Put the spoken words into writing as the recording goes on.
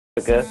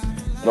Africa,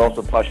 but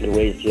also partially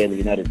raised here in the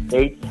United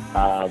States.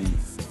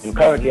 And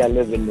currently, I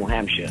live in New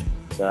Hampshire.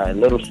 It's a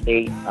little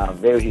state,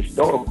 very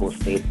historical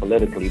state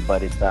politically,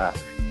 but it's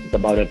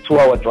about a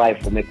 2-hour drive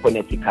from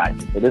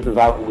Connecticut. So this is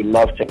how we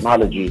love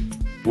technology.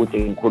 We're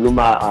in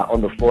Kuluma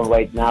on the phone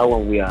right now,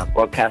 and we are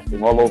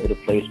broadcasting all over the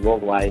place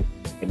worldwide.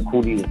 And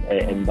Kuli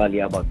and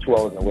Mbali are about 2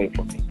 hours away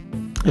from me.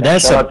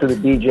 Shout out to the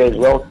DJ as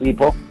well,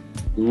 people.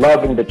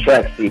 Loving the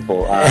tracks,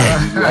 people. You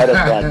had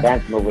us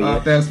dancing over here.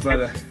 Thanks,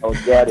 brother.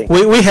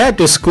 We had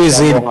to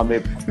squeeze in.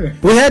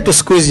 We had to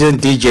squeeze in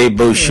DJ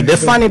Bush. The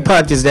funny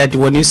part is that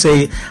when you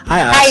say,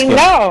 I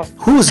know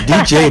who's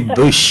DJ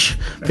Bush,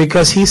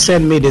 because he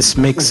sent me this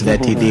mix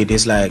that he did.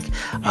 It's like,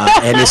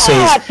 and he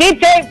says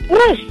DJ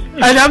Bush.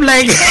 And I'm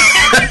like,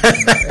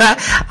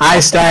 I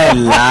started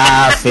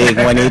laughing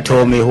when he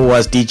told me who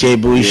was DJ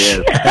Bush.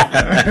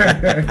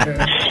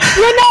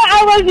 You know,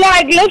 I was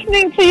like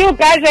listening to you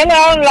guys, and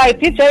I'm like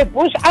DJ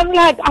Bush. I'm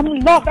lost.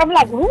 I'm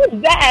like,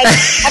 who's that?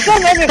 I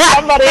don't know if it's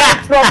somebody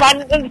else from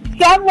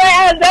somewhere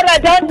else that I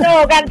don't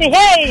know. And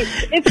hey,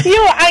 it's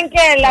you, Uncle.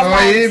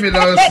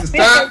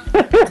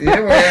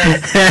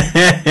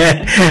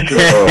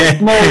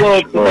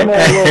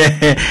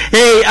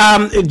 Hey,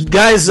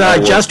 guys,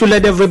 just to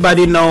let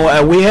everybody know,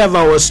 we have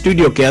our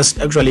studio guests.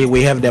 Actually,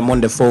 we have them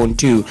on the phone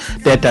too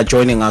that are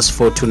joining us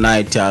for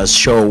tonight's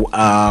show.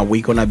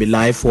 We're gonna be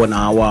live for an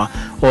hour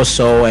or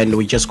so, and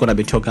we're just gonna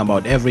be talking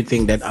about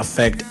everything that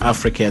affect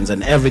Africans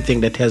and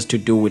everything that has to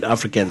do with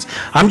Africans.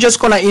 I'm just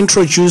gonna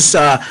introduce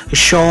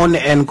Shaun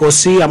and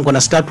Nkoceey. I'm gonna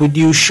start with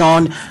you,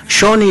 Shaun.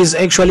 Shaun is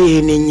actually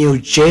in New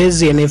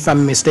Jersey, and if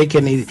I'm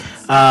mistaken,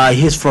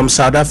 he's from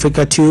South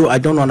Africa too. I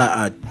don't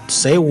wanna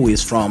say who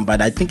he's from,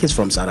 but I think he's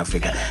from South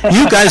Africa.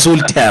 You guys will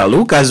tell.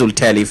 You guys will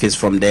tell if he's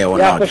from there or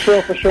not.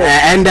 Yeah, for sure.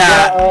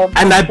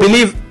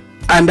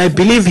 And I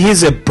believe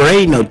he's a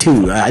braino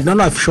too. I don't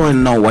know if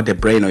Shaun know what a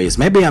braino is.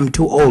 Maybe I'm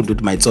too old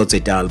with my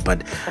Nkoceey,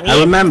 but I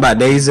remember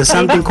there is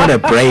something called a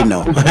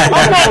braino. Oh my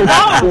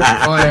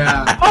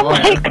God! Oh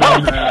my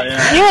God!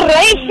 You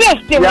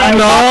racist, man.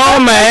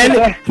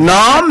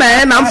 No,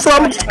 man. I'm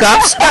from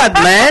Kapstad,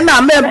 man.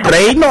 I'm a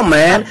braino,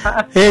 man.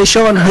 Hey,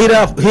 Shaun, hit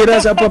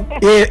us up.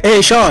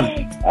 Hey, Shaun.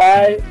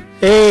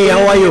 Hey,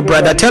 how are you,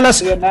 brother? Tell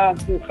us.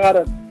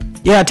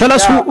 Yeah, tell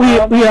us who we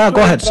are.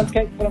 Go ahead.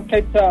 From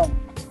Cape Town.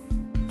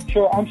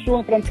 Sure, I'm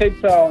Shaun from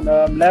Cape Town,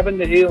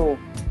 Lavender Hill,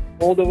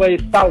 all the way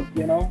south,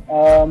 you know.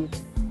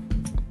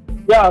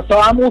 So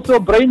I'm also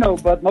Braino,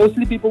 but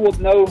mostly people would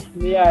know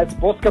me as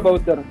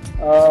Boskabouter.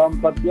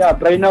 But yeah,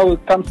 Braino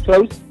comes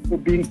close to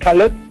being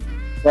colored.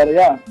 But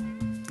yeah.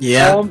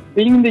 Yeah.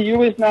 Being in the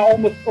US now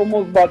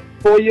almost about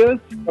 4 years,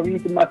 going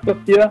into my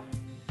 5th year.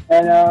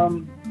 And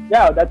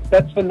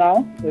that's for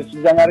now. If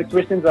there are any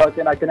questions I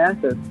can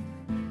answer.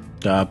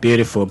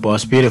 Beautiful,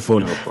 boss,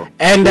 beautiful.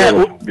 And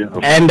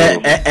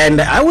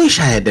I wish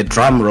I had a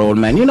drum roll,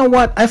 man. You know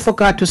what? I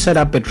forgot to set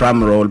up a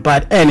drum roll,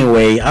 but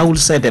anyway, I will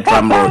set a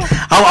drum roll.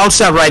 I'll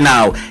start right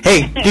now.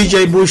 Hey,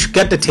 DJ Bush,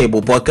 get the table,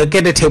 boy.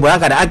 Get the table. I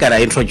gotta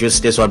introduce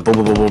this one.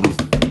 Boom, boom, boom, boom.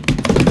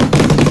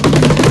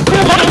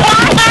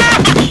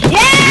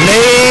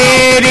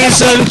 Ladies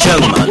and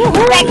gentlemen,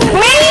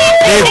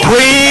 the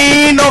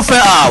queen of the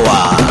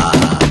hour,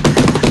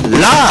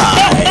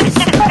 live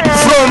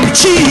from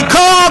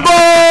Chicago.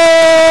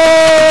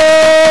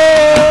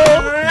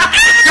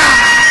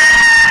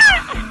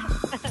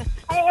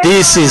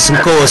 This is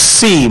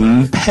Nkoceey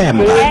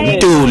Mpemba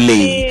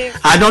Duli.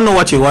 I don't know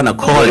what you want to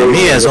call him.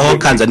 He has all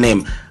kinds of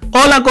names.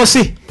 Hola,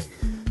 Nkoceey.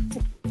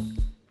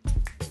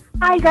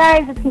 Hi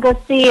guys, it's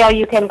Nkoceey, or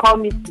you can call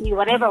me C,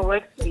 whatever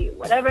works for you.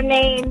 Whatever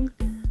name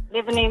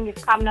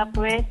you've come up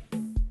with.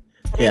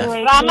 Yeah.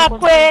 Anyway, Rama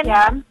Queen.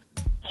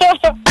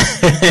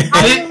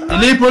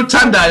 Little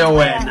Tanda, your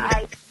way.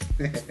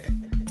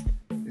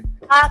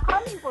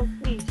 Call me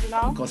Nkoceey, you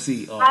know.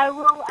 Nkoceey. I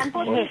will,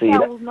 unfortunately, I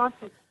will not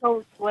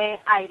disclose where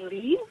I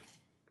live.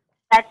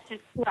 That's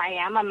just who I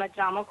am. I'm a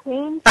drama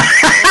queen.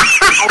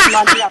 I will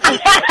not be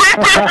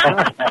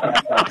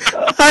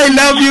I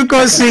love you,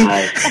 Nkoceey.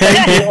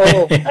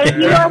 If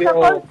you are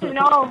supposed to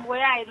know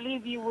where I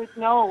live, you would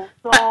know.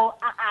 So,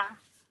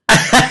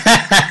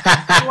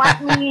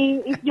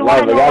 If you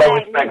want to know where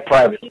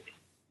I live,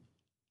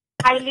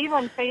 I live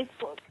on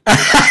Facebook.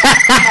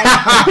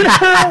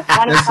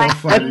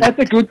 That's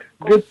a good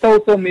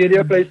social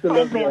media place to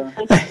live.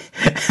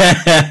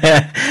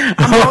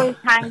 I'm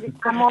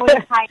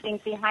always hiding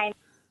behind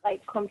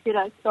like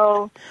computers.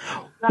 So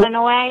you wanna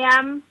know where I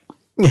am?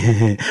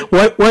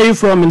 Where are you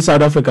from in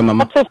South Africa,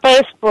 Mama? What's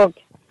Facebook?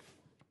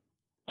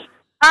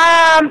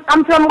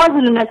 I'm from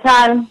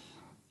KwaZulu-Natal.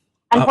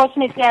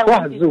 Unfortunately, I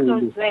won't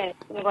disclose where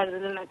in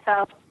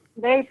KwaZulu-Natal.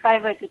 Very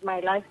private with my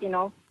life, you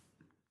know.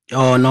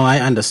 Oh no, I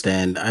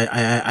understand.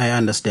 I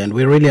understand.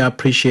 We really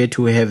appreciate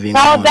you having.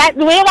 No, that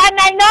we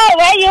wanna know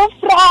where you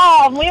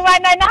from. We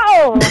wanna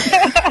know.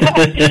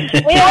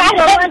 We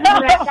wanna know.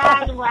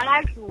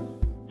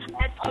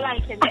 That's all I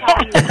can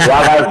tell you.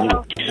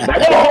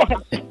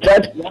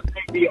 That's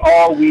maybe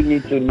all we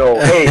need to know.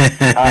 Hey,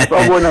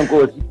 someone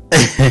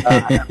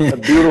Nkoceey, a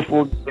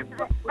beautiful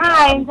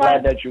I'm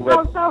glad that you were.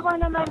 Oh,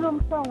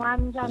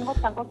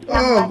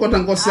 kodwa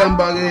Nkosi yami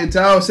bakithi.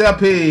 Hawu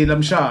siyaphila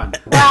mshana.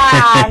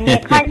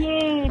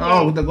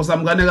 Oh, kodwa Nkosi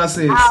yami kane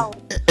kasisi.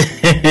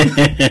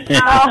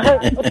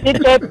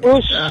 DJ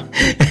Bush.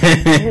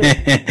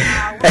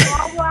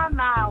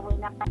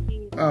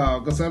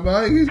 Nkosi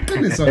yami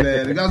iqiniso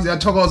lelo. Kazi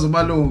uyathokoza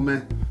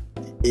umalume.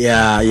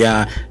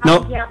 Yeah.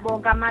 No.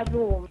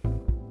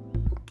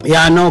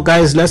 Yeah, no,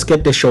 guys, let's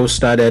get the show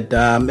started.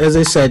 As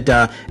I said,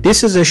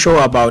 this is a show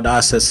about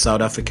us as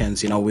South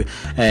Africans,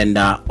 and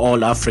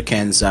all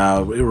Africans,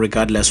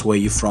 regardless where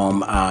you're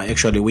from.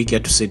 Actually, we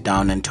get to sit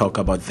down and talk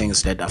about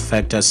things that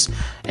affect us.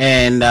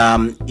 And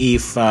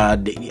Mbali,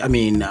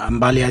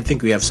 I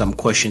think we have some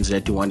questions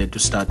that you wanted to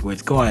start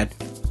with. Go ahead.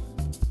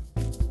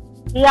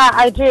 Yeah,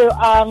 I do.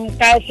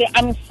 Guys,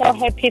 I'm so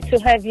happy to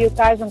have you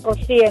guys,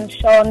 Nkoceey and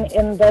Shaun,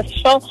 in this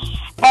show.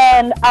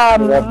 And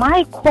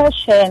my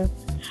question,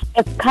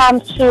 it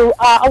comes to,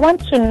 I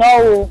want to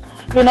know,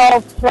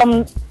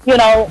 from,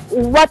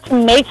 what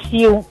makes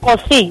you,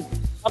 Nkoceey,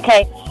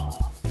 okay,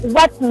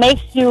 what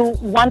makes you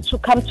want to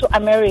come to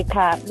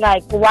America?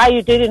 Like, why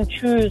you didn't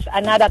choose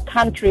another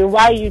country?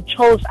 Why you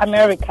chose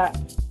America?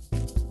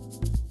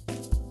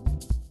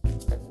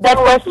 That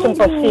question,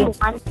 Nkoceey.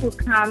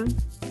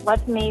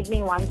 What made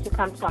me want to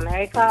come to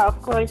America? Of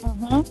course,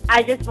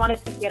 I just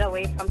wanted to get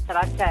away from South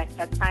Africa at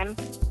that time.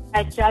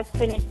 I just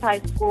finished high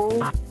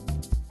school,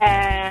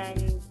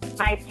 and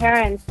my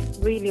parents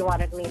really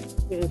wanted me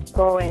to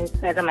go and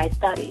further my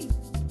studies.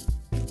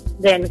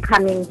 Then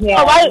coming here,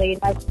 why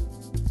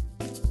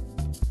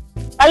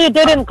you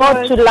didn't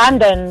go to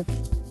London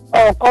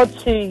or go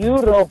to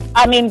Europe?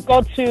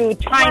 Go to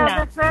China.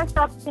 Well, the first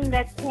option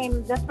that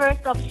came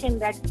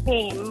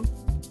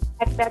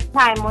at that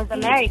time was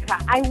America.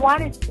 I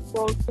wanted to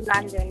go to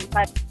London,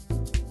 but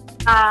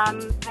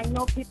I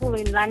know people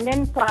in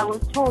London, so I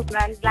was told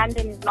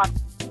London is not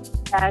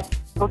a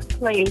good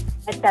place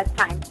at that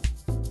time.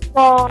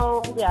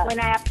 So when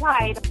I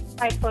applied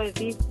for a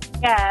visa,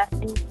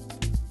 and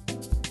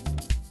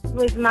it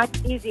was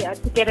much easier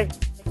to get a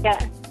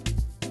visa.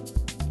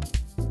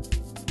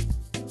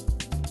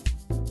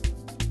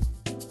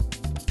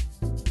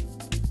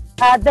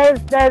 There's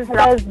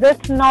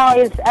this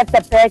noise at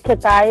the back,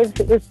 guys.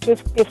 It's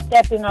just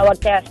disturbing our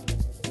guest.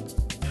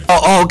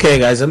 Oh, okay,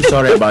 guys. I'm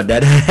sorry about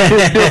that.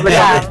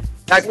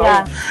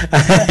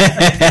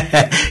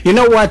 You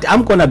know what?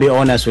 I'm gonna be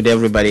honest with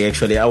everybody.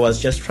 Actually, I was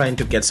just trying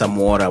to get some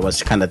water. I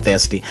was kind of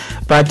thirsty.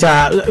 But go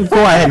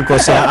ahead,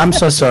 Nkoceey. I'm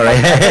so sorry.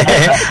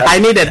 I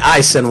needed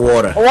ice and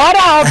water.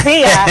 Water or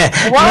beer?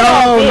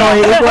 No,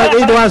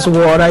 it was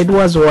water. It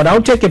was water.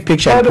 I'll take a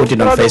picture and put it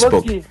on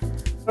Facebook.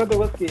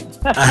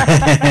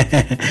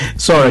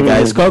 Sorry,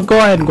 guys. Go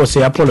ahead,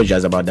 Nkoceey. I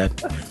apologize about that.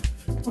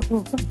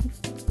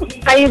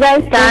 Are you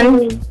guys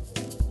done?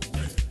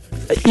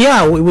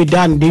 Yeah, we're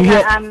done. Do you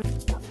hear?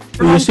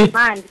 You see?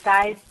 Demand,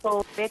 guys.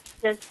 So let's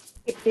just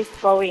keep this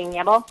going,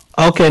 yeah, bo?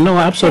 Okay, no,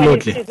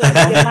 absolutely. Go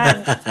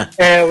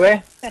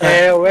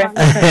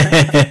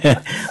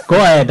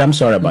ahead. I'm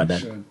sorry about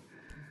that.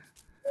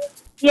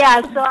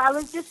 Yeah, so I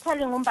was just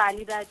telling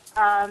Mbali that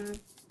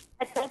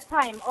at that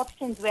time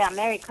options were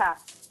America.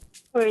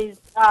 Whereas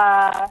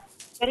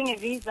getting a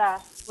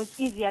visa was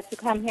easier to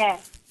come here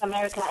to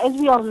America. As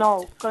we all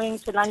know, going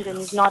to London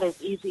is not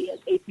as easy as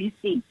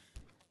ABC.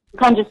 You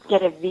can't just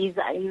get a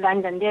visa in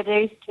London. They're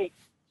very strict.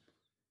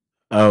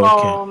 Oh, okay.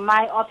 So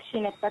my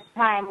option at that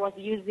time was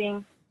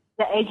using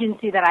the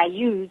agency that I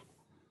used.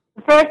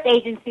 The first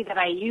agency that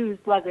I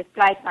used was a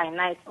flight by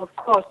night. Of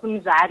course,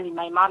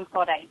 my mom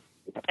thought I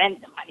spent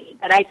the money,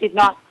 but I did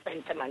not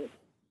spend the money.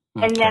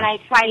 Okay. And then I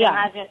tried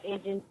another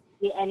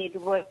agency, and it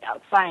worked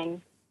out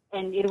fine.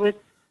 And it was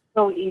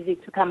so easy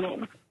to come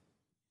in.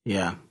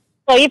 Yeah.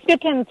 So if you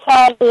can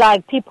tell,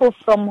 like, people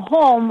from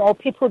home or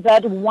people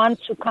that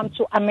want to come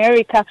to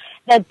America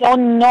that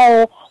don't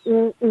know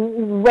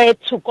where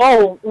to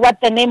go, what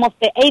the name of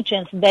the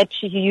agents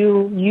that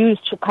you use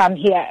to come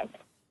here?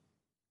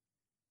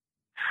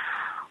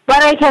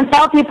 What I can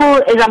tell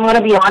people is, I'm going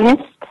to be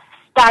honest,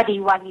 study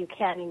what you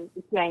can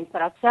if you're in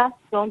South Africa.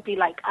 Don't be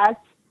like us,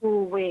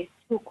 who were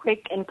too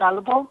quick and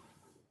gullible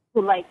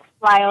to, like,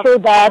 fly off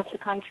the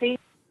country.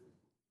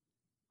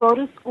 Go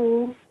to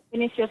school,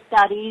 finish your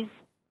studies.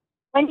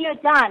 When you're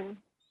done,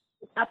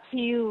 it's up to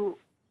you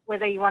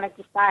whether you want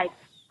to decide.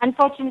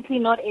 Unfortunately,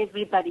 not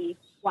everybody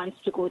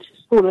wants to go to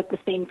school at the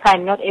same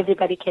time. Not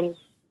everybody can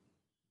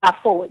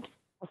afford.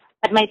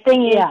 But my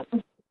thing is,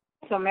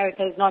 to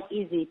America is not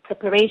easy.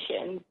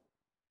 Preparation,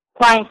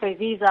 applying for a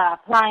visa,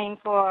 applying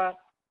for,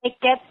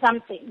 get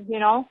something,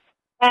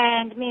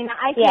 And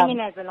I came in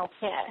as an au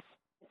pair at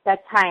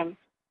that time.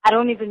 I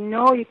don't even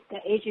know if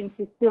the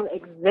agency still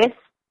exists.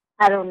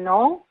 I don't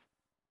know.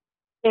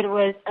 It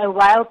was a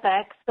while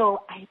back,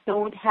 so I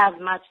don't have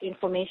much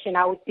information.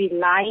 I would be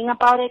lying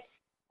about it.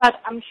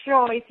 But I'm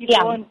sure if you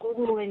go on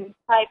Google and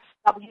type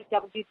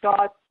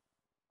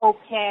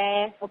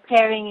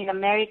www.au-pairing in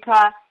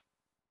America,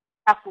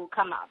 that will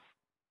come up.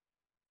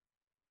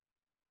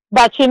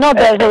 But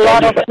there's a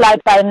lot of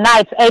flight by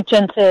night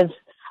agencies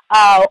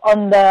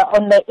on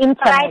the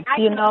internet. I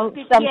can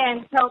sit here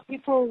and tell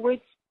people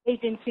which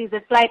agency is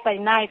fly by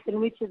night and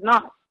which is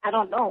not. I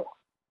don't know.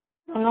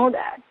 I don't know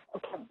that.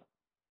 Okay.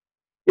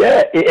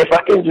 Yeah, if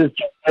I can just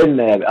jump in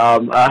there.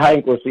 Hi,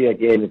 Nkoceey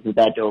again. It's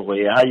Ntate over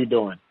here. How you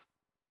doing?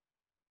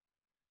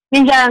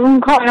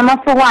 Ankhona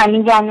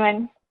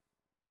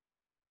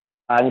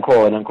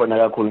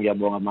kakhulu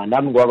ngiyabonga man.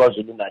 Nami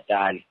ngwakwaZulu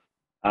Natal.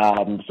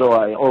 So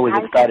I always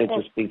excited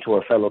to speak to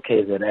a fellow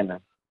KZN.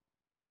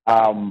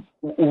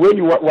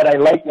 Really, what I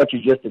like what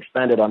you just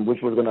expanded on,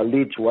 which was going to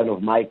lead to one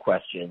of my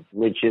questions,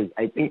 which is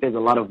I think there's a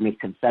lot of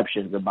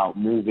misconceptions about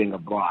moving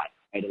abroad.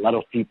 Right? A lot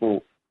of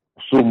people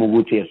assume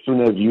as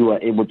soon as you are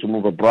able to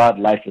move abroad,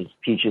 life is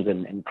peaches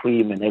and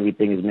cream and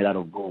everything is made out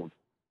of gold.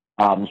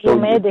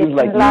 So it seems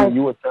like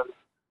you were telling.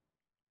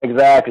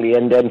 Exactly,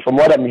 and then from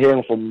what I'm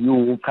hearing from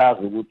you,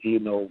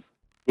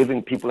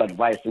 giving people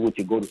advice to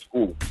go to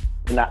school.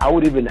 And I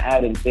would even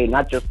add and say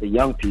not just the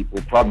young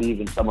people, probably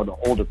even some of the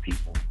older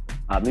people.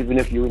 Even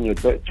if you're in your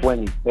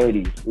 20s,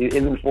 30s,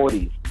 even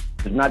 40s,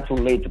 it's not too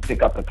late to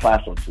pick up a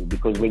class or two,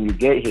 because when you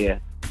get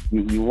here,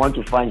 you want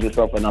to find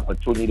yourself an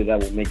opportunity that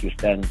will make you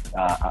stand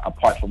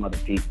apart from other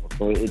people.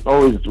 So it's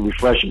always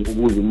refreshing,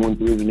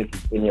 even if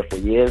you've been here for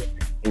years,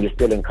 and you're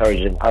still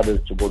encouraging others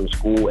to go to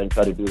school and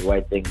try to do the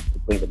right thing to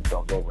bring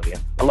themselves over here.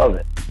 I love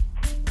it.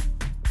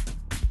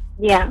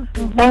 Yeah.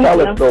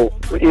 Tell us, though,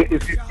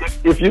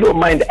 if you don't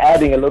mind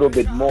adding a little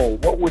bit more,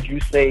 what would you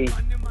say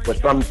was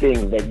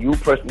something that you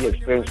personally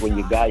experienced when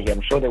you got here? I'm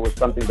sure there was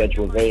something that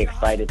you were very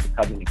excited to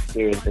come and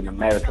experience in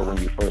America when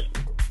you first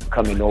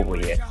coming over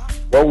here.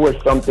 What was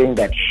something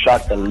that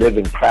shocked the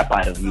living crap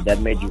out of you that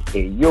made you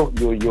say, yo,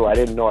 I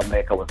didn't know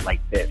America was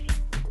like this,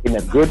 in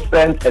a good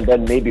sense, and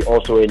then maybe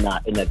also in a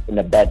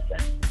bad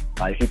sense?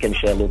 If you can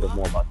share a little bit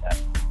more about that.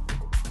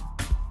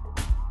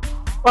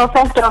 Well,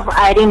 first off,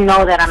 I didn't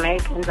know that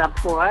Americans are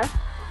poor.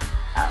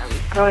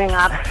 Growing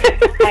up,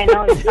 I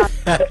know it's not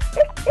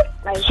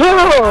like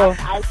Sure.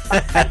 I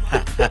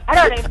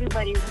don't know,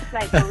 everybody was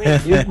like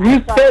rich. You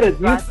said it.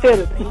 This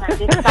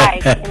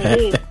side, and it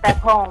is back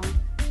home.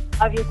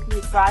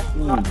 Obviously, grass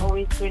is not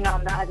always green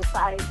on the other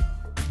side.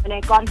 When I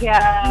got here,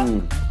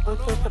 I was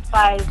so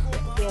surprised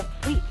that their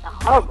streets are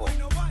horrible.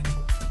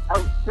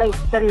 Like,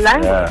 the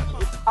language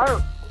is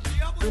horrible.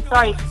 I'm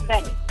sorry to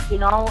say.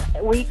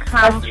 We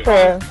come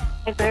from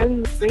a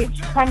very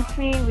rich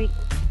country.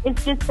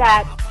 It's just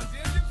that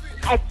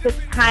at the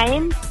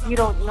time, you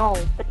don't know.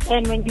 But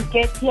then when you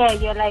get here,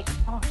 you're like,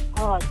 oh,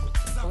 God,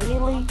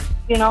 really?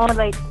 There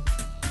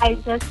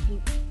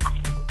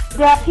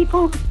are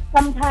people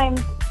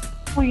sometimes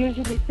who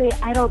usually say,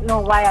 I don't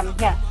know why I'm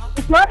here.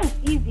 It's not as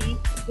easy,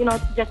 to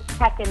just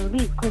pack and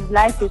leave, because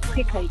life is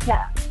quicker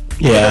here. Yeah.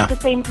 But at the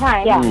same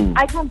time,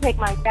 I can't take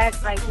my bag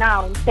right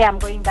now and say I'm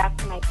going back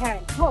to my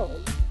parents'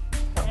 home.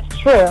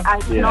 Sure. I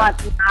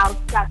cannot now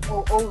start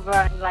all over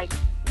and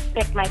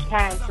expect my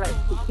parents to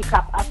pick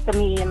up after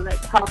me and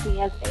help me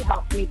as they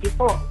helped me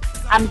before.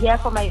 I'm here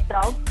for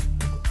myself.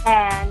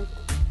 And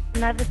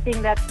another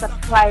thing that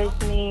surprised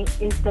me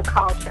is the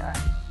culture.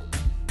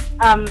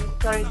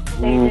 Sorry to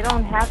say, they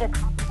don't have a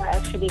culture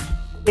actually.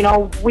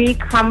 We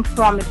come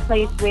from a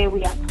place where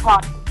we are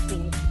taught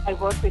things. I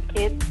work with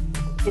kids.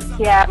 It's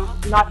here,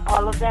 not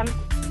all of them,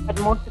 but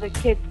most of the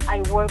kids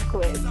I work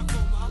with,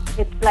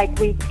 it's like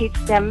we teach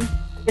them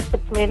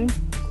discipline.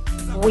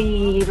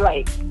 We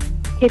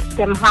teach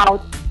them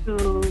how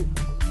to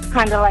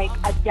kind of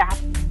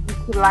adapt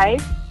to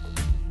life.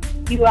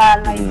 You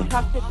are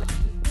trusted with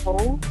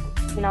people,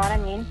 you know what I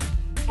mean?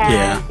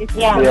 And it's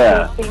one of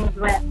those things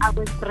where I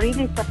was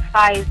really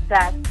surprised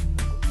that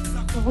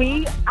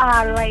we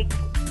are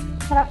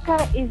South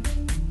Africa is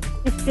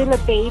still a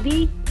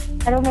baby.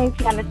 I don't know if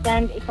you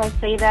understand if I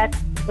say that,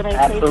 but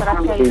I say South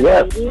Africa is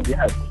a baby.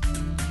 Yes.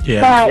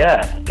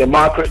 Yeah.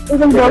 Democracy.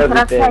 Even though South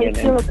Africa is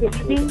still a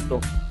baby,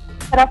 South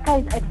Africa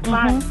is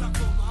advanced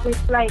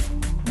with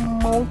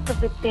most of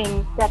the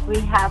things that we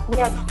have.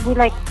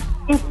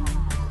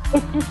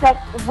 It's just that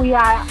we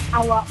are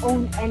our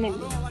own enemy.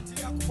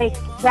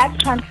 That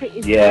country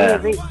is very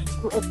rich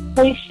through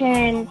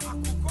education,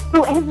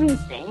 through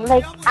everything.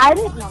 I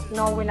did not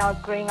know when I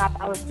was growing up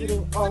I was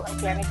eating all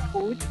organic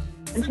food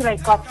until I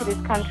got to this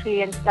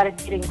country and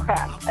started eating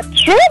crab.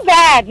 True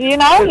that, you're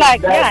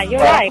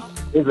right.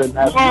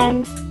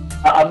 And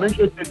I'm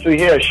interested to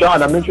hear, Shaun,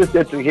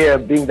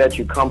 being that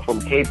you come from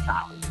Cape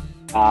Town,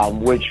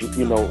 which,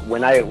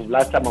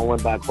 last time I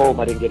went back home,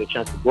 I didn't get a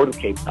chance to go to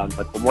Cape Town,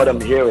 but from what I'm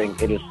hearing,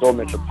 it is so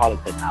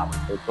metropolitan now.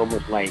 So it's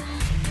almost like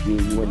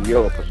you in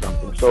Europe or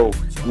something. So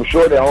I'm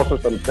sure there are also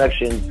some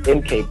sections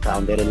in Cape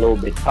Town that are a little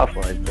bit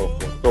tougher and so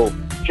forth. So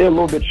share a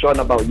little bit, Shaun,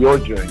 about your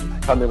journey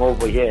coming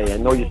over here. I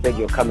know you said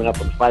you're coming up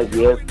on 5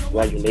 years.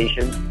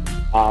 Congratulations.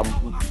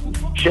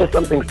 Share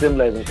something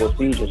similar as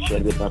Nkoceey just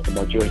shared with us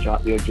about your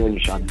journey,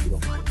 Shaun, if you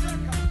don't mind.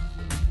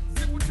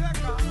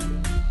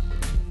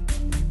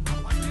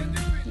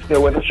 You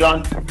still with us,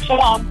 Shaun?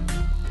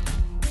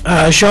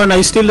 Shaun, are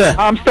you still there?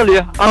 I'm still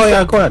here. Oh,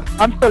 yeah, go ahead.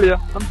 I'm still here.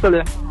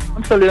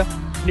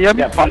 Can you hear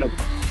me? Yeah,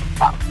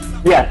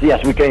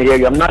 Yes, we can hear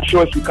you. I'm not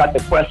sure if you got the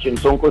question.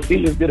 So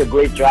Nkoceey just did a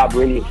great job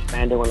really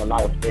expanding on a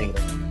lot of things.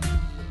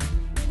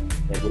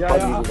 Yeah, I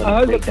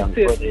heard what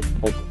you said.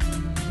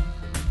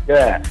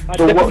 Yeah.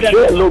 So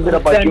share a little bit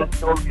about your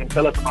story and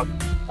tell us about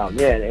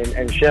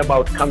and share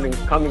about coming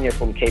here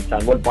from Cape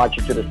Town. What brought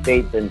you to the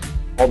States and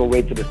all the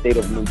way to the state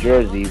of New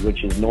Jersey,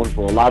 which is known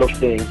for a lot of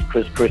things,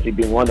 Chris Christie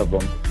being one of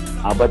them.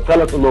 But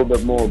tell us a little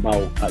bit more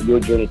about your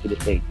journey to the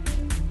States.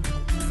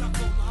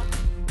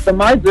 So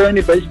my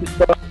journey basically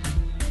started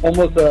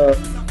almost a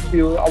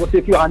few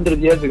hundred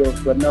years ago,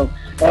 but no.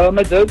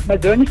 My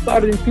journey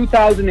started in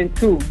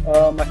 2002,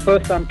 my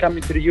first time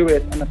coming to the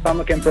US on a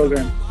summer camp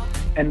program.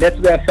 And that's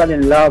where I fell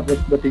in love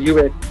with the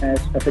US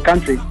as a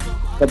country,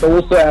 but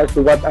also as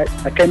to what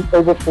I came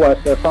over for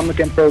as a summer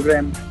camp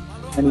program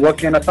and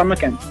working on a summer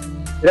camp.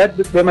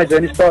 That's where my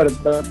journey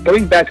started.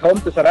 Going back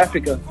home to South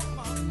Africa,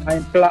 I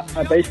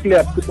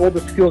put all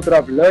the skills that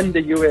I've learned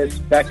in the US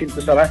back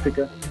into South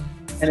Africa.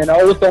 And then I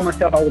always told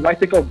myself I would like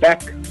to go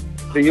back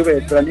to the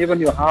US, but I never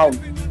knew how.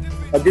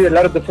 I did a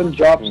lot of different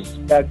jobs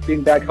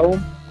being back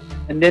home.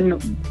 And then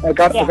I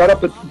got an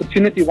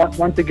opportunity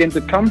once again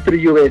to come to the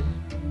US.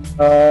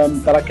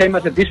 But I came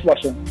as a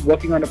dishwasher,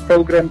 working on a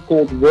program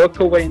called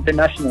Workaway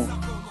International.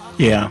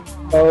 Yeah.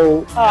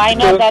 So, I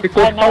know that.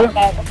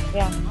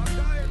 Yeah.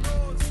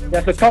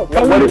 Yeah, so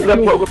what is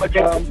that program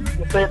again?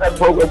 Say that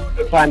program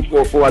one time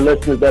for our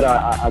listeners that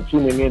are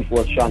tuning in for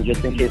us, Shaun,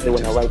 just in case they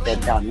want to write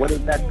that down. What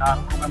is that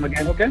program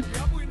again? Okay.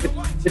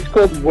 It's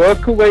called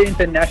Workaway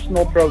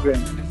International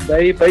Program.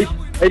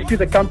 Basically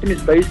the company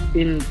is based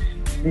in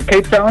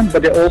Cape Town,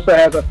 but they also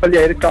have an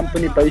affiliated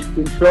company based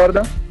in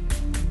Florida.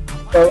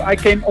 So I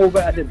came over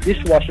as a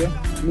dishwasher,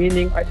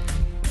 meaning I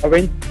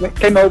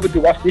came over to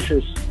wash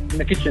dishes in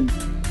the kitchen.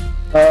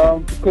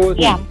 Because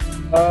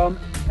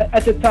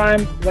at the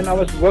time when I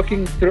was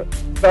traveling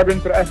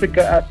through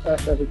Africa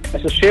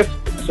as a chef,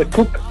 as a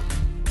cook,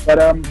 but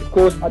of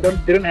course I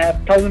didn't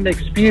have culinary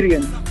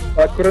experience,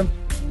 so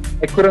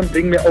I couldn't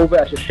bring me over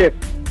as a chef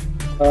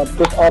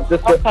because of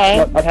this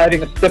not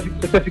having a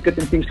certificate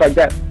and things like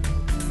that.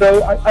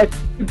 So I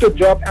took the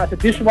job as a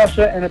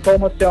dishwasher, and I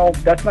told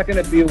myself that's not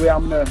going to be where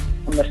I'm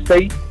gonna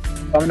stay.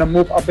 I'm gonna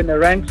move up in the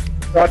ranks.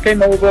 So I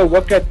came over,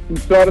 worked in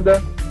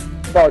Florida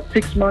about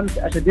 6 months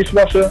as a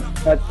dishwasher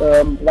at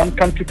one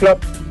country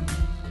club,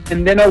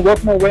 and then I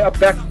worked my way up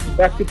back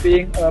to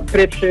being a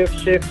prep chef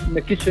in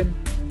the kitchen,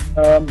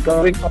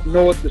 going up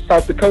north to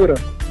South Dakota.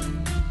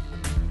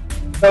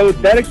 So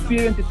that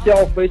experience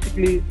itself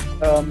basically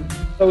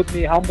taught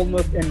me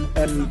humbleness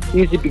and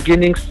easy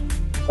beginnings.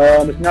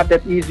 It's not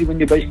that easy when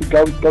you basically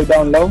go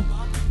down low.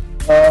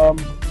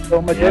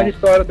 So my journey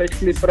started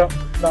basically from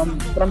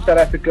South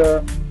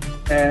Africa,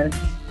 and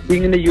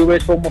being in the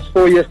US for almost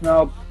 4 years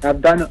now.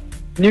 I've done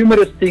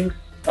numerous things.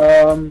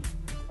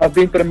 I've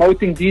been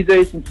promoting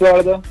DJs in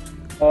Florida.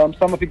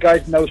 Some of you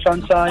guys know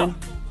Sunshine.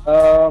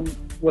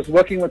 Was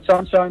working with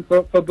Sunshine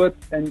for a bit,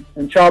 and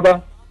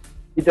Chaba.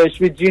 He's a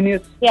sweet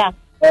genius. Yeah.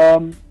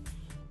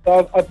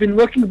 So I've been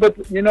working a bit,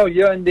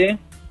 here and there.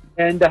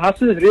 And the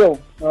hustle is real,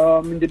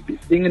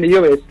 being in the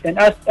US. And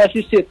as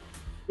you said,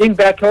 being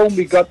back home,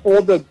 we got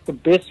all the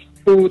best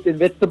food and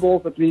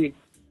vegetables that we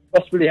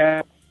possibly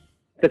had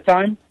at the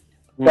time.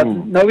 But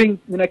knowing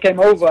when I came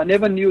over, I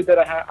never knew that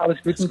I was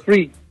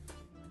gluten-free.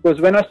 Because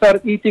when I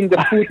started eating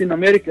the food in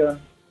America,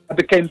 I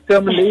became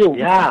terminally ill.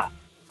 Yeah.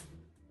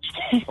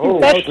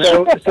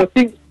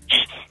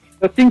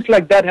 So things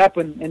like that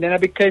happened, and then I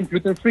became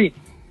gluten-free.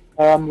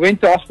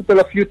 Went to hospital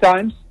a few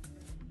times.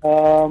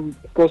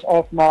 Because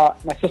of my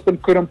system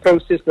couldn't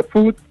process the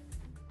food,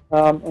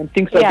 and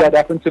things like that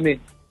happened to me.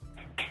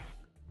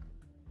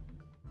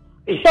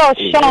 So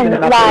Shaun,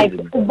 like,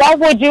 what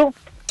would you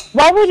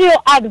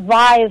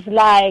advise,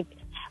 like,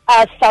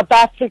 South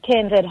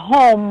Africans at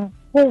home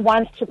who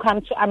wants to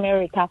come to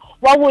America?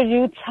 What would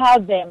you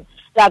tell them?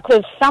 Like,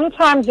 because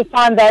sometimes you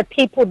find that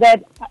people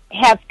that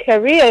have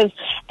careers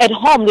at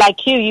home,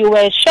 like you were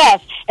a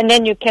chef, and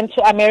then you came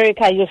to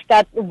America, you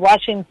start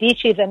washing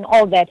dishes and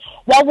all that.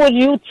 What would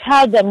you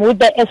tell them with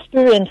the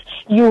experience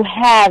you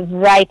have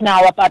right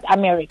now about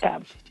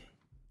America?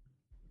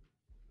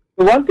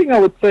 The one thing I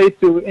would say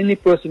to any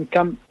person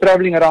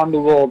traveling around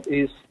the world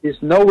is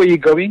know where you're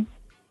going,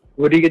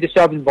 what you get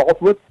yourself involved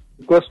with.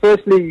 Because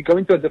firstly, you're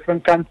going to a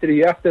different country,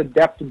 you have to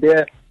adapt to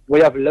their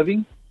way of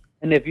living.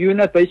 And if you're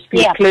not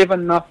basically clever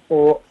enough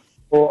or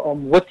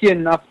witty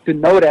enough to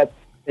know that,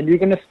 then you're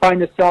going to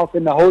find yourself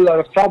in a whole lot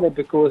of trouble,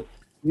 because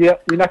you're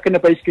not going to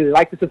basically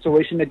like the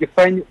situation that you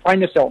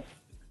find yourself.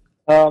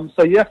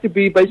 So you have to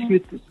be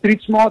basically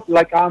street smart.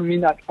 Like, I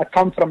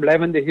come from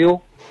Lavender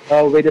Hill,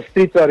 where the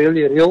streets are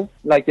really real.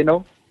 Like,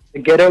 the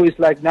ghetto is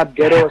like not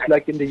ghetto, it's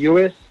like in the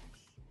US.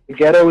 The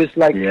ghetto is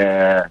like,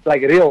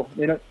 like real.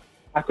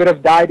 I could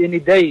have died any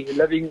day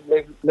living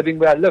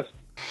where I live.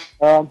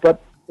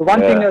 But the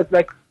one thing is,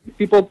 like,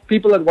 people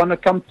that want to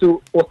come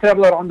to or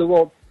travel around the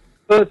world,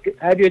 first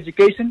have your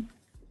education,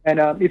 and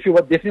if you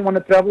definitely want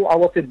to travel, I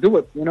will say do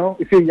it.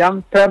 If you're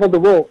young, travel the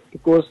world,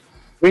 because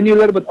when you're a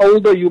little bit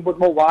older, you're a bit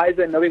more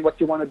wiser and knowing what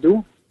you want to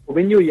do. But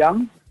when you're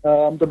young,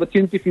 the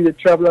opportunity for you to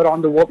travel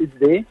around the world is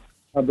there.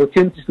 The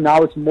opportunities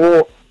now is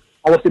more,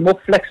 I would say, more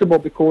flexible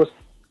because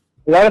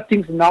a lot of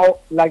things now,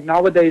 like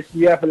nowadays,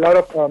 you have a lot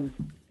of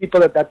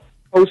people that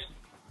post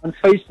on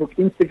Facebook,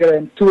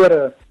 Instagram,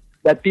 Twitter,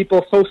 that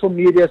people, social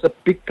media is a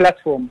big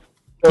platform.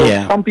 So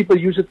some people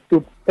use it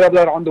to travel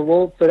around the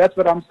world. So that's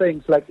what I'm saying.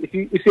 It's like if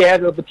you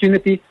have the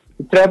opportunity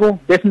to travel,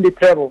 definitely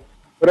travel.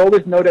 But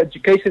always know that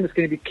education is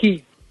going to be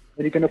key,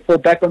 and you're going to fall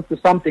back onto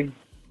something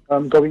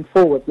going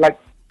forward. Like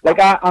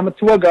I'm a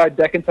tour guide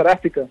back in South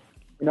Africa.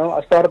 You know,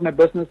 I started my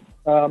business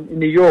in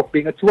New York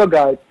being a tour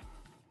guide,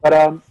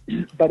 but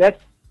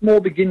that's small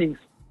beginnings.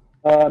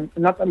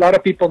 Not a lot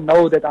of people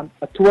know that I'm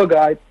a tour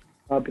guide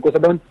because I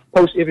don't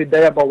post every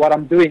day about what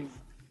I'm doing.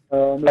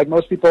 Like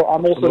most people,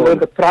 I'm also a little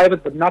bit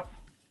private, but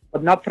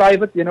not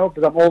private, you know,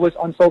 because I'm always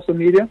on social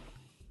media.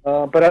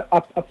 But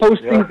I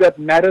post things that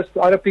matters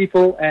to other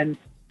people and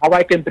how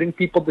I can bring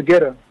people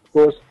together.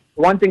 Because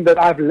one thing that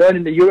I've learned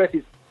in the US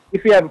is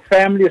if you have a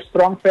family, a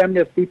strong family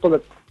of people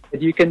that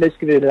you can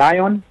basically rely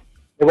on,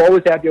 they will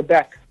always have your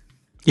back.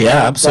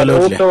 Yeah,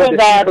 absolutely. But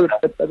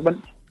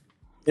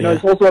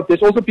also,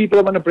 there's also people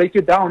that want to break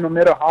you down no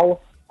matter how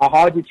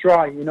hard you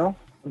try, you know,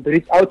 to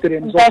reach out to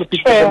them. There's also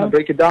people that want to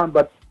break you down,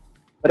 but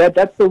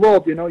that's the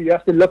world, you know. You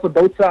have to live with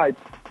both sides.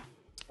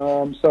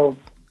 So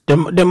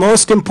the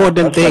most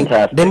important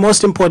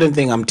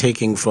thing I'm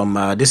taking from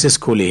this is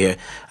Kuli here.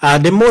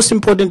 The most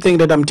important thing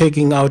that I'm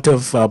taking out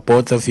of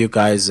both of you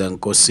guys,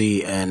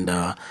 Nkoceey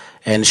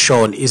and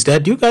Shaun, is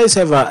that you guys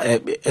have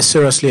a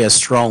seriously a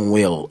strong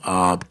will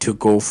to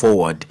go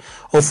forward,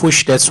 of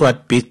which that's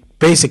what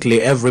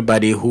basically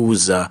everybody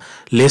who's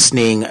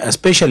listening,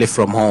 especially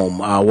from home,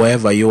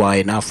 wherever you are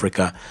in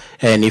Africa,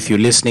 and if you're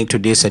listening to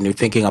this and you're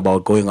thinking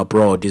about going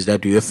abroad, is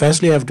that you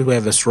firstly have to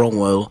have a strong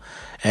will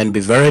and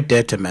be very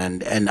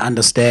determined and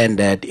understand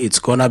that it's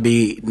gonna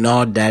be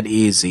not that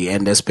easy,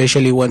 and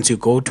especially once you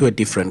go to a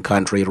different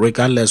country,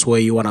 regardless where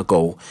you want to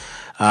go,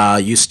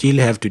 you still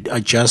have to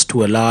adjust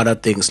to a lot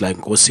of things, like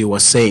Nkoceey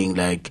was saying,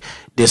 like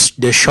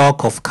the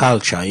shock of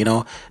culture. You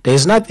know,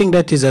 there's nothing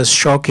that is as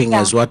shocking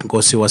as what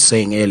Nkoceey was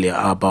saying earlier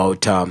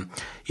about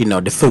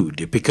the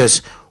food,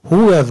 because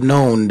who have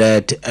known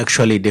that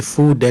actually the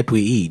food that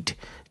we eat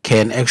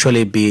can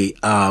actually be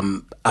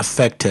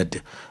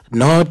affected,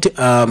 not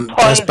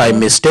just by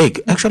mistake,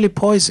 actually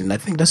poison. I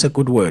think that's a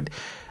good word.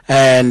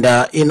 And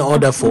in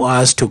order for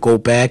us to go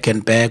back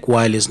and back,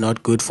 while it's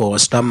not good for our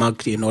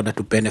stomach, in order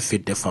to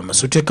benefit the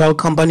pharmaceutical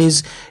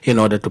companies, in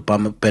order to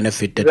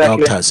benefit the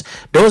doctors,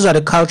 those are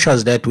the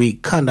cultures that we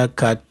kind of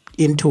cut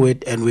into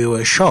it, and we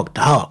were shocked.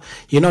 How?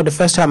 You know, the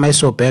first time I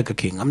saw Burger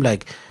King, I'm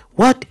like,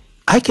 what?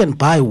 I can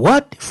buy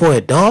what for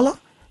 $1?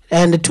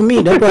 And to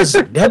me, that was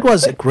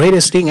the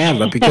greatest thing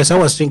ever, because I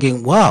was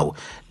thinking, wow,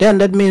 then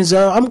that means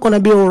I'm going to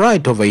be all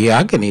right over here.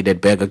 I can eat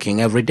at Burger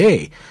King every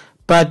day.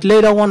 But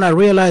later on, I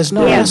realized,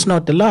 no, that's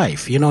not the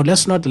life. You know,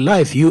 that's not the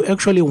life. You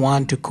actually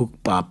want to cook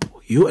up.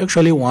 You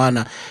actually want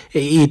to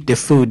eat the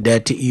food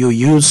that you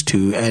used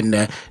to.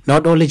 And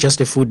not only just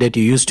the food that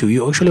you used to,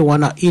 you actually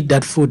want to eat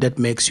that food that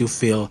makes you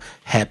feel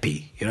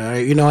happy.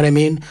 You know what I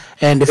mean?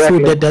 And the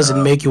food that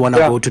doesn't make you want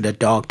to go to the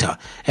doctor.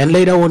 And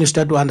later on, you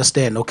start to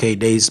understand, okay,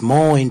 there is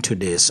more into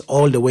this,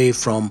 all the way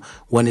from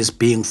when it's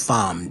being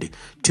farmed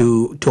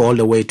to all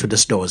the way to the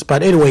stores.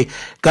 But anyway,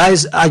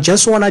 guys, I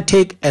just want to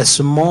take a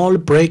small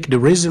break. The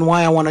reason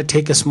why I want to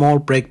take a small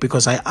break,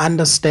 because I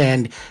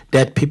understand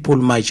that people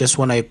might just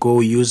want to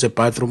go use the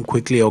bathroom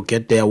quickly or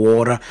get their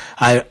water.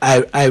 I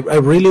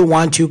really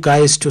want you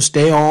guys to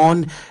stay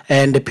on,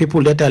 and the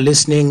people that are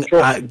listening,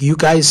 you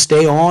guys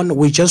stay on.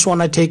 We just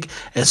want to take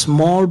a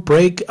small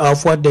break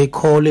of what they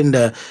call in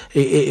the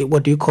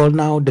what do you call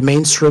now, the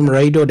mainstream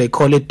radio, they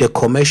call it the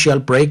commercial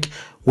break.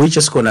 We're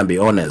just gonna be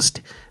honest.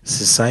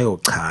 Let's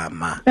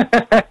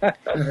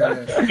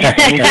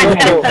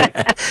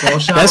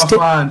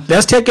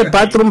take a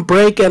bathroom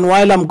break, and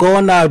while I'm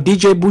gone,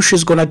 DJ Bush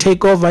is gonna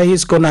take over.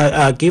 He's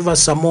gonna give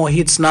us some more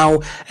hits now,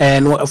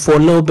 and for a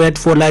little bit,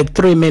 for like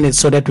 3 minutes,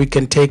 so that we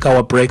can take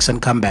our breaks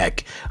and come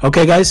back.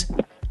 Okay, guys?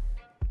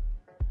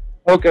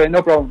 Okay,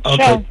 no problem.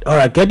 Okay, sure. All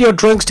right. Get your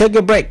drinks. Take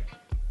a break.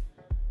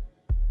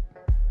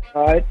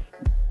 All right.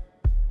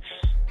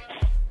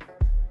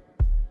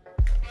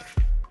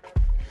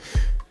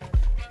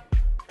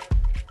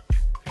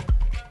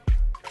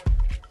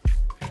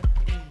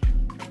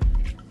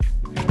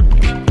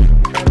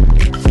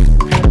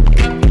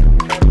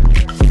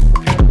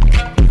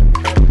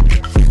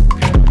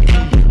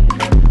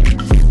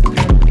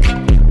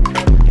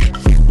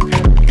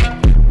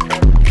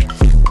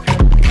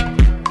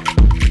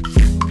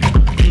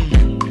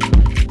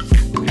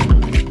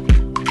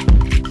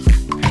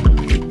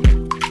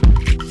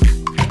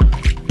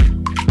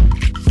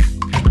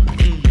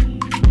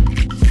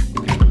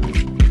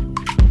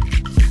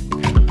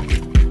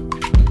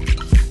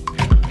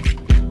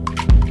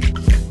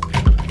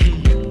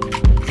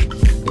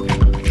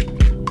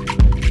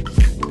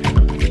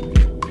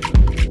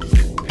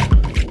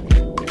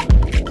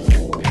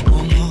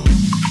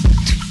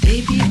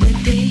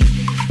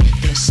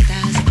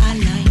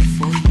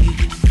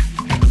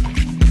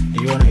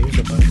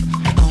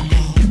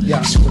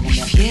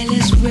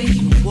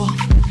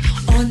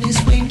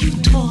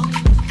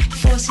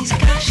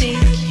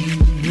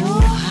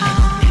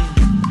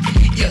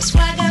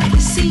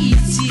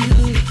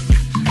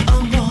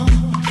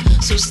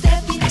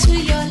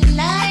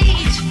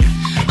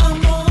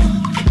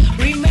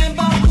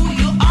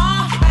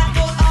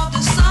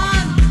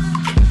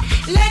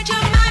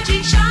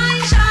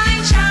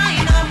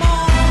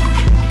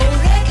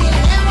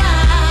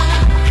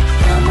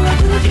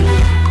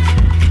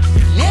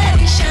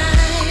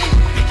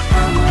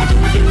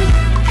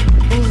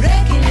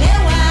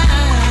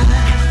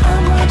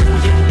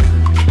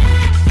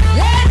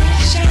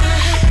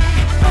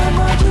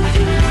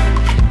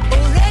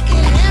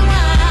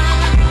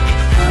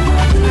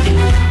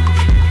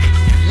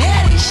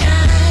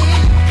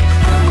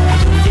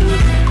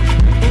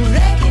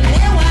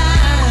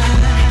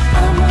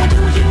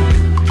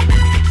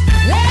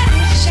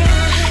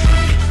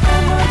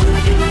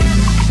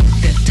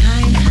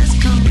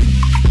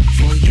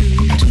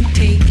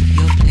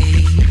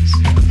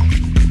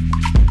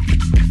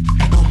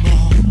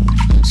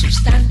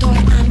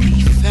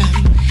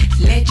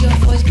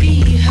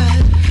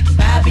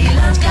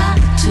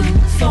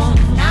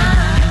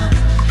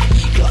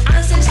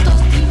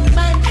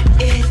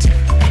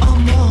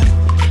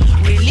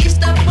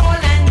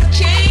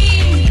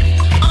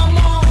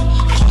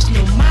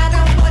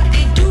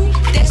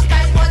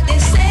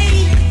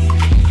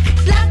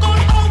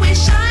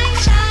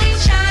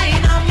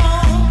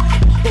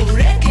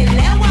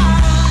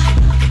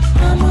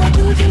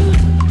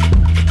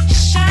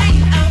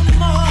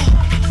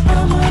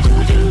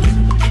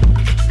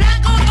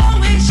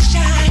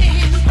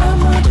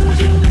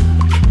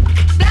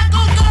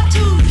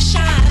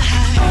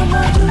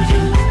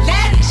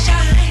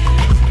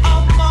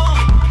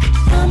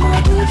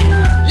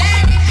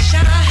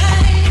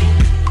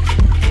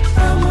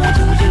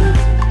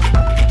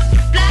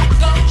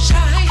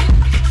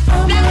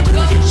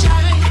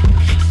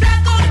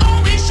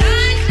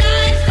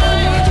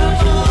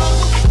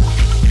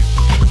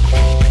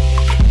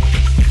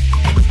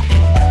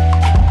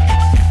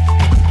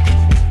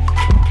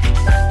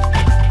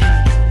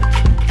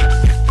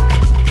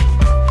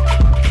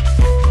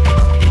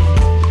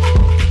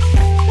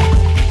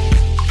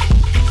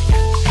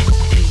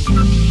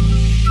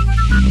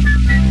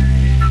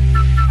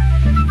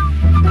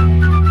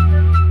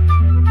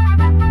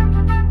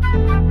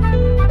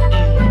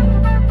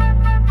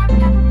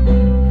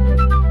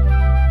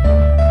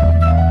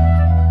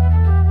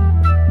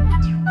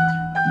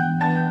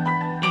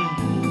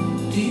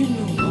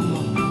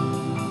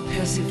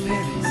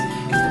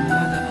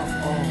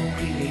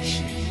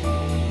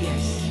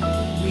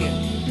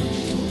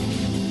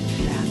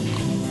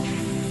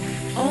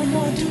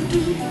 Omo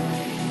dudu.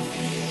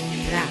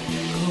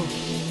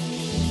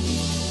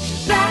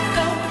 Black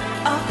gold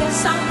of the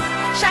sun,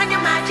 shine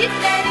your magic,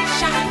 let it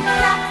shine.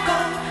 Black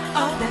gold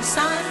of the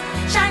sun,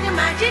 shine your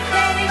magic,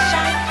 let it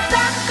shine.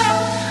 Black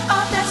gold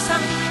of the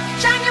sun,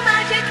 shine your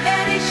magic,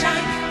 let it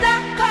shine.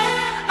 Black gold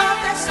of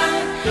the sun,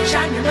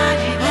 shine your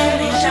magic,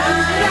 let it shine.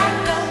 Black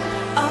gold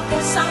of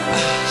the sun,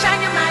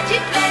 shine your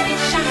magic, let it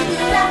shine.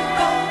 Black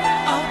gold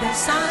of the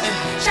sun,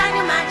 shine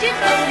your magic,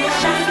 let it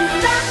shine.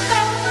 Black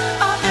gold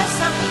of the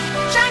sun,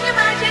 shine your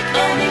magic,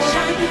 let it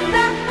shine.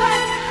 Black gold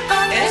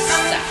of the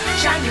sun,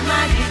 shine your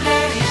magic,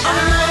 let it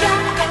shine.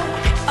 Black gold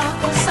of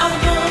the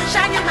sun,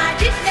 shine your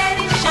magic, let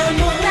it shine.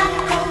 Black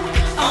gold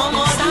of the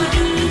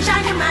sun,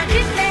 shine your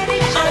magic, let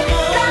it shine.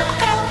 Black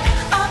gold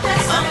of the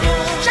sun,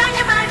 shine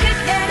your magic,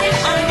 let it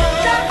shine.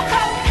 Black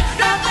gold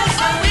of the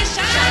sun,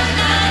 shine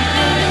your magic,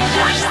 let it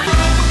shine.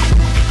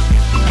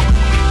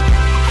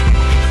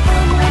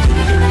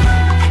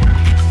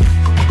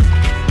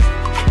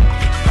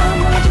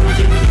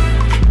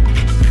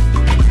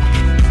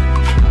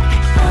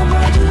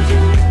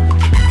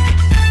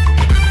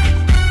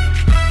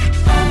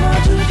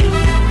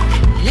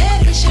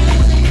 Let it shine,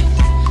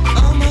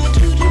 Omo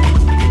dudu.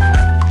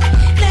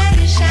 Let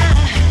it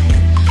shine,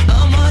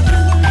 Omo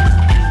dudu.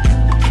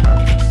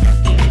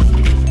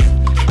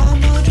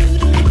 Omo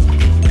dudu.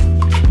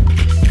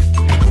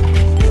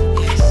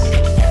 Yes.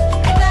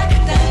 Black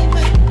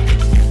diamond,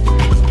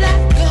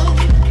 black gold,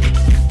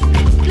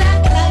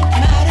 black lives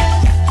matter.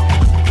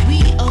 We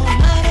all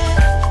matter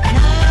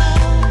now.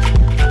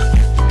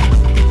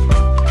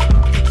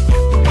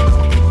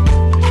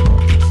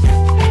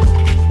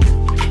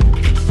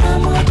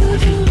 Omo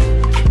dudu,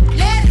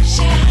 let it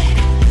shine.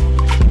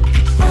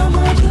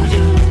 Omo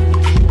dudu,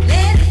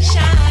 let it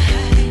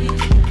shine.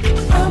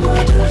 Omo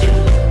dudu,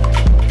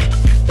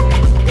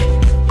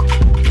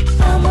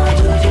 Omo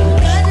dudu,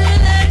 gotta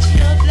let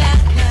your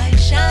black light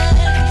shine.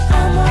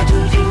 Omo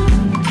dudu.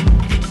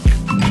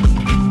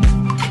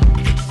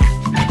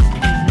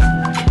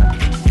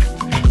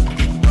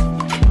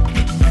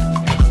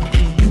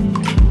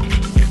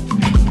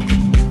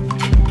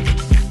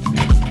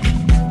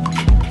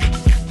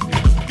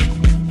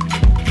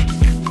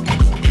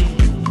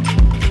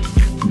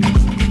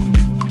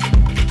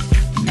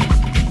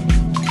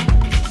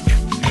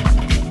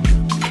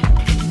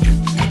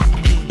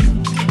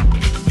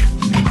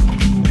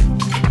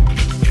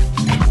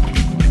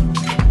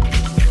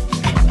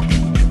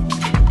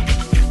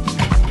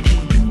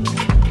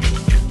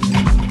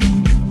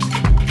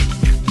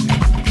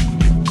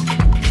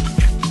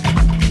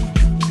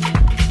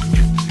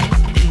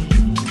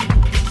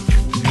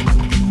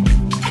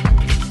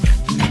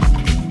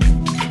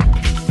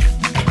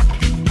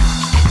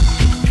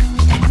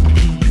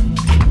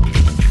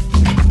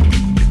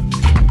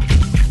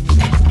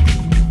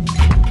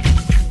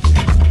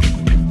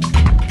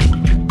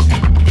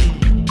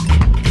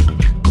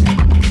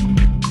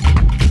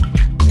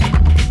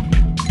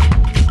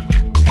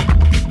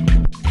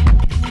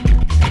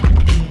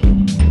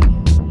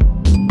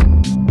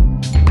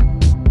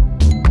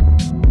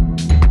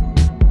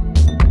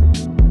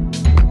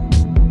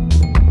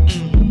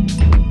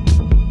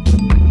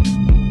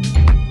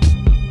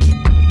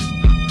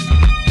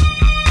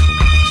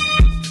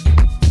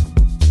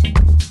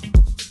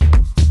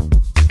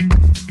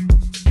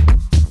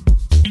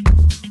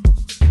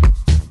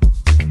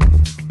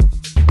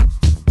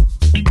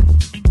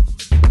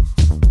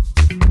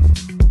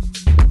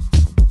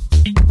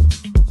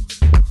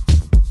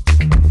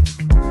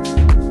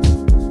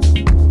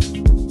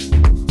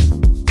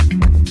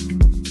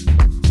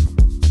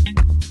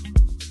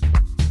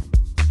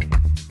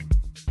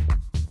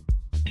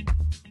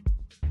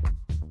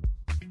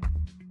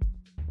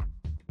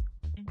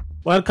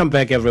 Welcome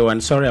back, everyone.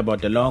 Sorry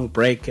about the long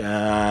break.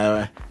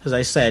 As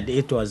I said,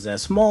 it was a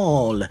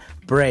small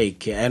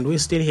break, and we're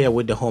still here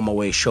with the Home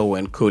Away show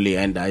and Kuli,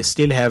 and I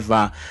still have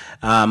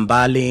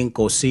Mbali,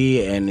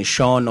 Nkoceey, and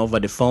Shaun over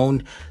the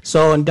phone.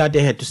 So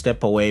Ntate had to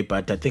step away,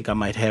 but I think I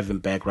might have him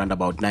back around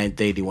about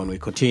 9:30 when we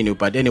continue.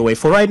 But anyway,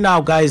 for right now,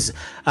 guys,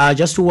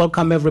 just to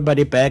welcome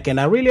everybody back, and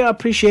I really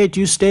appreciate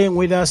you staying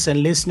with us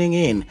and listening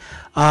in.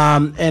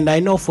 And I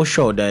know for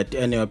sure that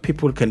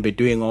people can be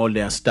doing all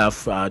their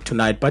stuff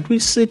tonight, but we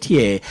sit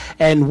here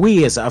and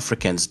we as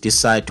Africans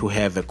decide to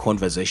have a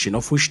conversation,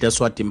 of which that's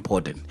what's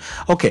important.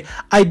 Okay,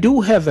 I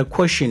do have a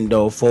question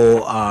though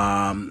for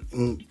I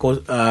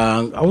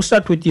will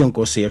start with you,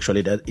 Nkoceey,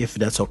 actually, if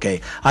that's okay.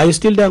 Are you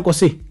still there,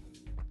 Nkoceey?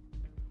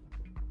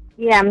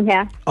 Yeah, I'm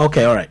here.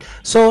 Okay, all right.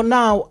 So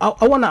now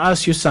I want to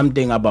ask you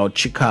something about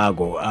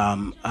Chicago.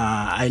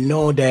 I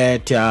know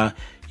that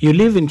you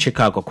live in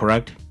Chicago,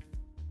 correct?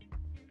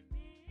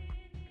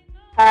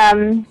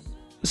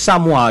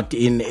 Somewhat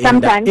in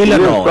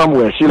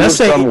Illinois. She lives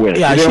somewhere.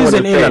 Yeah, she's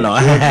in Illinois.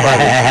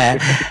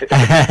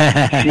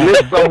 She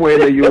lives somewhere in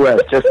the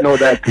U.S. Just know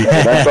that, people.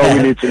 That's all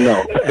we need to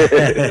know.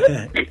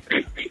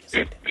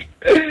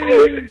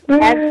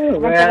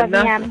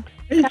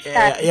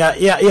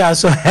 Yeah.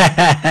 So,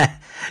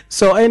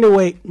 so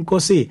anyway,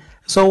 Nkoceey.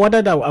 So what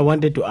I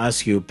wanted to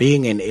ask you,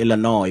 being in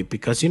Illinois,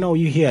 because you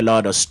hear a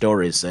lot of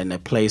stories in a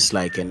place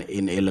like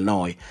in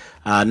Illinois,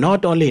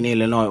 not only in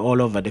Illinois,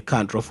 all over the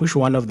country. Of which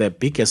one of the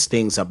biggest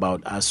things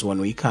about us when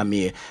we come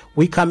here,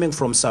 we coming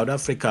from South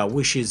Africa,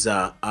 which is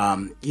a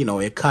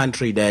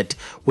country that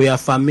we are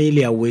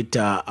familiar with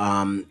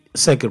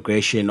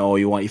segregation, or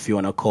if you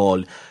want to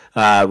call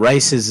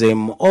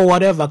racism or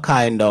whatever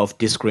kind of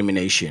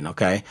discrimination.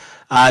 Okay.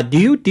 Do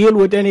you deal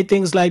with any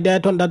things like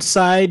that on that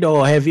side,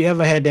 or have you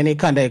ever had any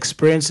kind of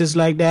experiences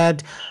like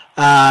that?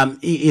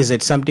 Is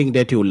it something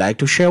that you would like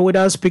to share with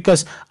us?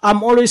 Because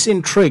I'm always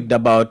intrigued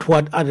about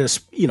what other,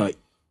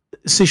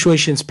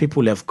 situations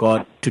people have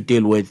got to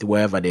deal with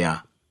wherever they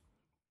are.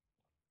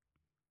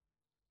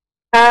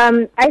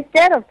 I stay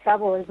out of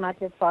trouble as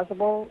much as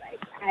possible.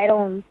 I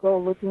don't go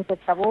looking for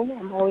trouble.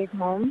 I'm always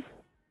home.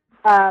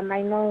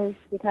 I know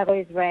Chicago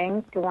is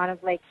ranked one of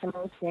the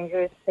most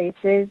dangerous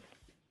places.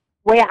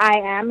 Where I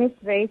am, it's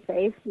very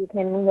safe. You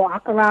can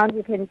walk around.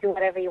 You can do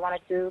whatever you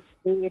want to do,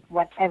 be it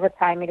whatever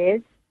time it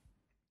is.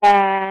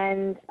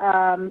 And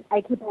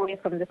I keep away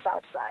from the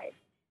south side.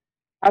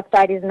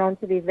 Outside is known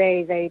to be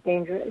very, very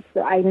dangerous.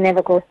 So I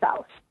never go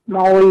south. I'm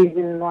always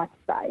in the north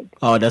side.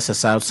 Oh, that's the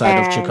south side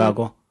of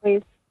Chicago?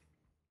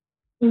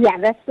 Yeah,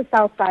 that's the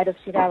south side of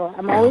Chicago.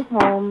 I'm always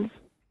home.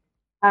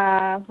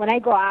 When I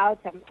go out,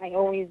 I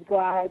always go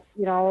out,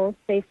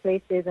 safe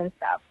places and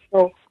stuff.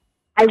 So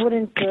I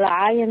wouldn't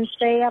lie and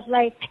say I've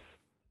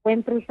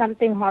went through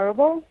something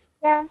horrible.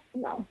 Yeah,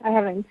 no, I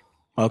haven't.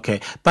 Okay.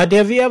 But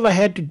have you ever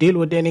had to deal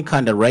with any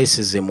kind of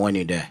racism when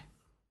you're there?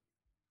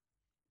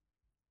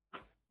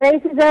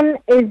 Racism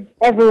is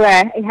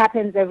everywhere. It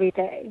happens every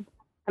day.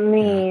 I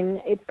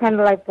mean, it's kind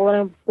of like one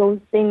of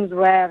those things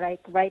where,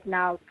 right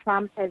now,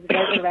 Trump has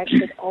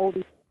resurrected all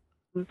these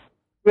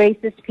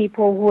racist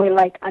people who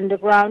are,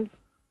 underground.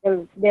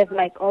 They've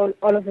all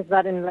of a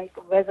sudden,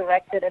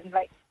 resurrected and,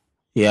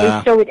 yeah.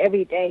 They show it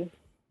every day.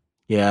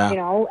 Yeah.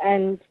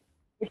 And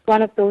it's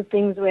one of those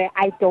things where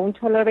I don't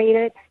tolerate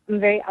it. I'm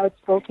very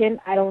outspoken.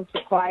 I don't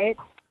keep quiet.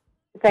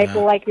 If I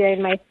feel like you're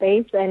in my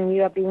space and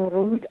you are being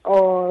rude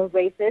or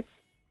racist,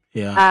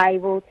 I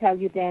will tell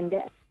you then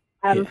that.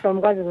 I'm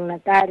from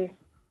KwaZulu-Natal.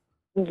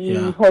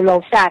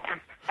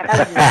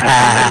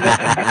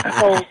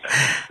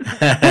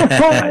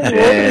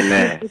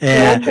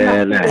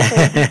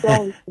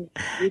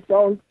 We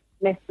don't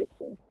mess with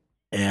it.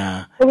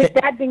 Yeah. So with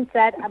that being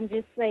said, I'm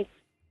just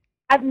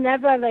I've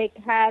never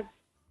had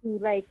to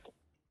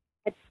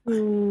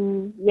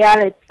yell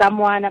at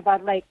someone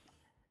about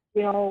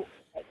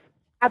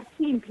I've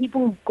seen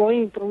people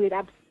going through it.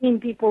 I've seen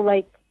people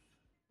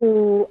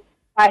who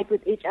fight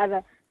with each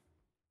other.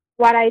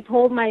 What I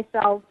told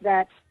myself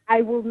that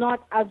I will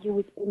not argue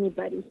with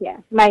anybody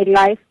here. My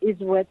life is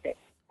worth it.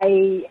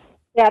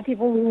 There are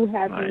people who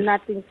have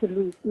nothing to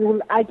lose. You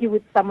will argue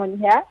with someone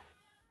here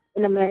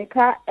in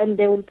America, and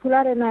they will pull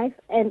out a knife.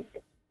 And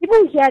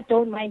people here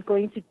don't mind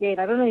going to jail.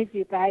 I don't know if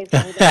you guys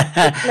know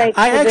that.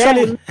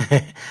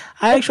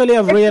 I actually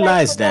have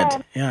realized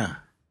that. Yeah.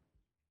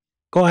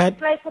 Go ahead.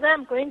 It's for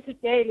them, going to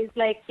jail is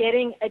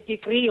getting a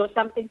degree or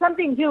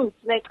something huge.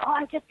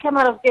 I just came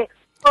out of jail.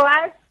 For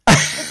us,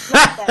 it's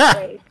not that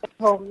way at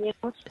home,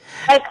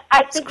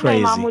 I think my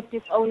mom would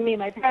disown me,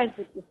 my parents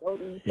would disown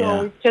me.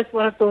 So it's just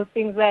one of those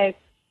things where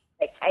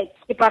I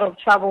keep out of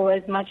trouble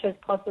as much as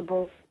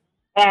possible.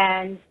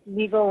 And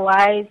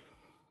legal-wise,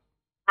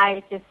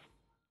 I'm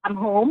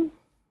home.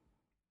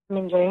 I'm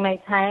enjoying my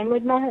time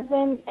with my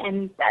husband,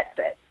 and that's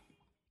it.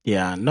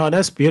 Yeah, no,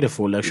 that's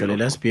beautiful, actually.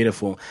 That's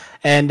beautiful.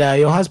 And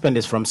your husband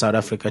is from South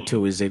Africa,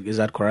 too, is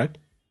that correct?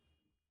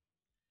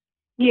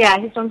 Yeah,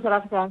 he's from South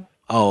Africa.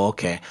 Oh,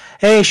 okay.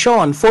 Hey,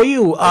 Shaun, for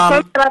you,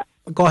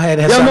 go ahead.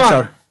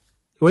 Sorry.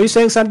 Were you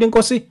saying something,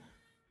 Nkoceey?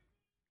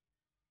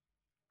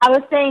 I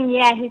was saying,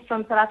 yeah, he's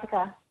from South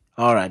Africa.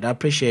 All right, I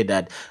appreciate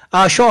that.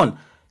 Shaun,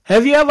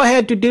 have you ever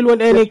had to deal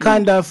with any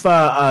kind of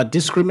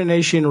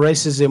discrimination,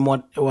 racism,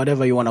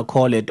 whatever you want to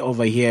call it,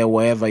 over here,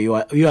 wherever you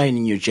are? You are in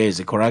New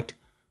Jersey, correct?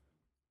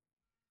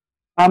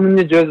 I'm in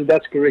New Jersey,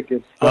 that's correct,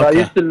 yes. But I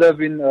used to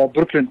live in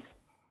Brooklyn.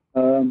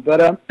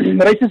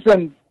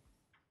 Racism,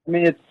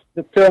 it's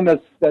the term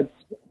that's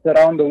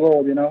around the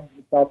world,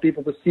 It's how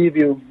people perceive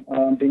you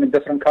being a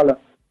different color.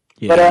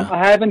 Yeah. But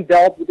I haven't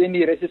dealt with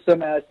any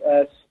racism as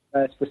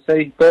per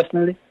se,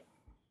 personally.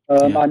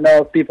 I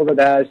know of people that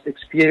has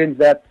experienced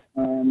that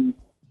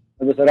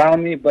was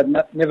around me, but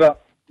never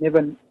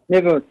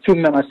to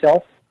me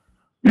myself.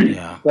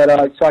 Yeah.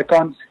 But so I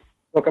can't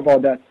talk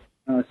about that.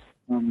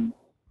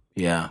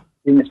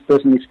 In his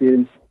personal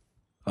experience.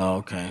 Oh,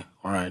 okay.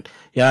 All right.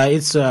 Yeah,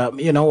 it's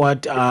you know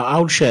what?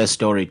 I'll share a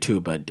story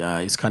too, but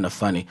it's kind of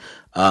funny.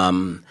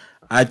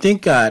 I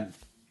think I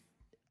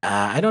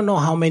don't know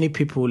how many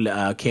people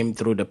came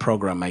through the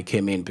program I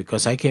came in,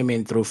 because I came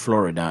in through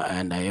Florida,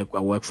 and I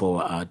work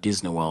for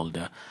Disney World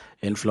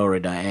in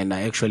Florida, and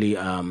I actually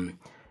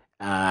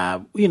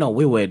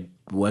we were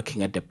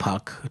working at the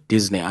park,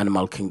 Disney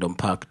Animal Kingdom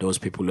Park. Those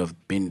people who have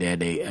been there,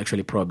 they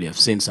actually probably have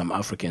seen some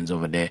Africans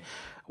over there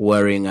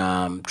wearing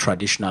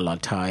traditional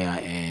attire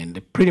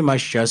and pretty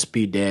much just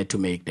be there to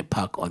make the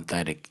park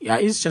authentic. Yeah,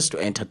 it's just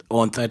to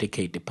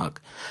authenticate the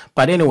park.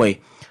 But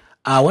anyway,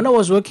 when I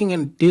was working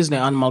in Disney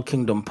Animal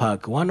Kingdom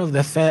Park, one of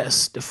the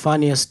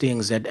funniest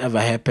things that ever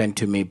happened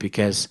to me,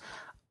 because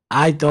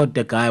I thought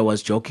the guy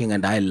was joking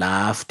and I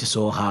laughed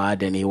so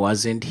hard and he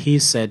wasn't. He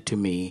said to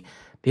me,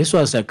 this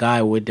was a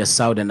guy with the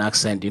southern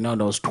accent,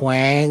 those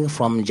twang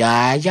from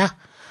Georgia,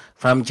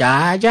 You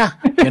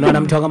know what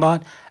I'm talking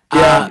about?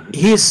 Yeah.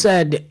 He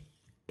said,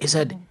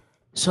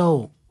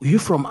 so you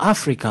from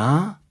Africa,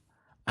 huh?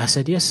 I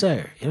said, yes,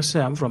 sir. Yes,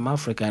 sir. I'm from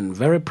Africa and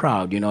very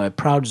proud. A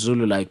proud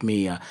Zulu like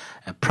me, a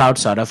proud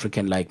South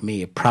African like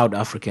me, a proud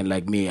African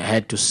like me. I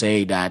had to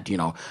say that,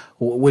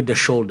 with the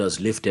shoulders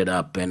lifted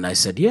up. And I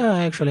said, yeah,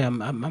 actually,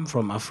 I'm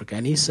from Africa.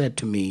 And he said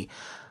to me,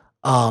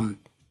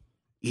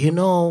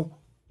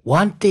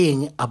 one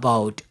thing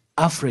about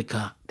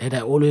Africa that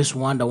I always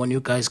wonder when you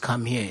guys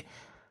come here,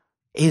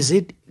 is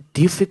it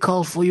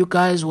difficult for you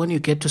guys when you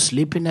get to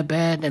sleep in a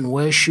bed and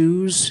wear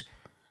shoes?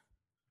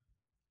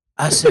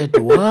 I said,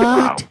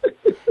 what?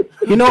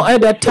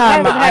 At that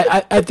time,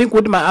 I think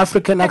with my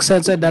African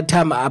accents at that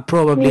time, I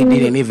probably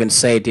didn't even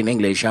say it in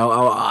English.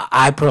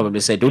 I probably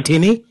said,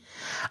 Utini,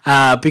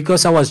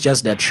 because I was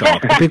just that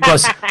shocked.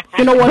 Because,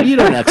 you know what, you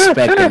don't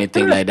expect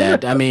anything like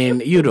that. I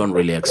mean, you don't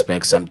really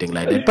expect something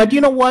like that. But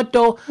you know what,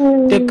 though?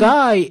 The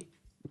guy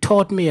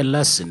taught me a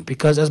lesson,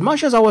 because as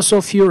much as I was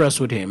so furious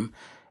with him,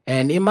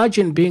 and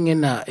imagine being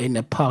in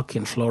a park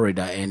in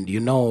Florida, and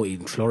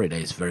in Florida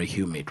it's very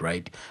humid,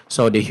 right?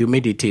 So the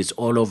humidity is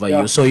all over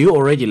you. So you're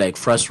already like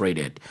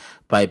frustrated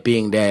by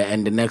being there,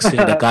 and the next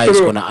thing the guy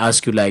is gonna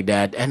ask you like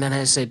that. And then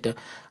I said,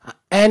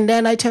 and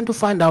then I tend to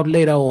find out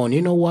later on,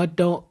 you know what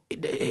though?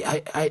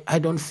 I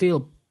don't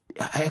feel,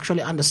 I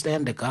actually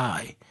understand the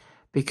guy,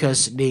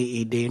 because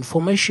the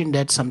information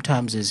that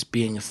sometimes is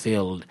being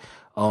filled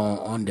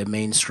on the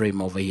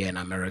mainstream over here in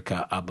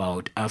America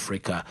about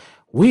Africa,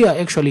 we are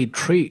actually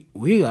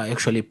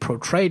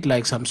portrayed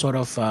like some sort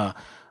of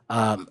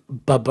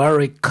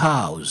barbaric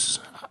cows,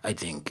 I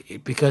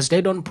think, because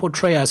they don't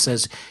portray us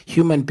as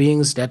human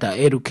beings that are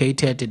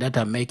educated, that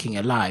are making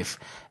a life.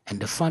 And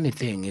the funny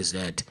thing is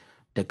that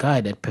the guy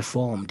that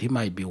performed, he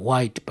might be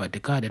white, but the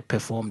guy that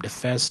performed the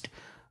first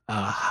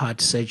heart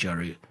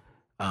surgery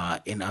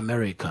in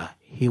America,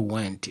 he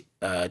went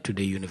to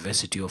the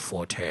University of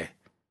Fort Hare.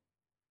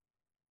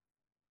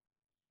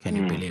 Can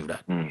you believe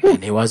that?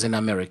 And he wasn't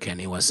American,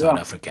 he was South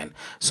African.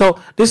 So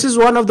this is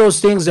one of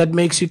those things that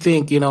makes you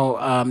think,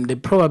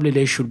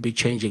 they should be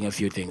changing a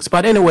few things.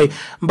 But anyway,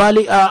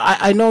 Mbali,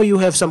 I know you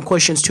have some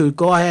questions too.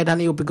 Go ahead,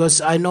 Anil,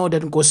 because I know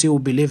that Nkoceey will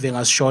be leaving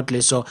us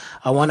shortly. So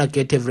I want to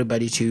get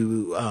everybody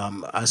to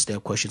ask their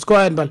questions. Go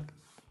ahead, Mbali.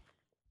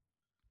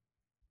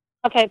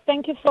 Okay,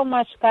 thank you so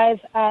much, guys,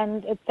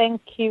 and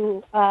thank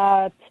you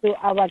to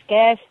our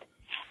guest.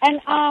 And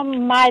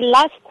my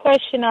last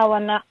question I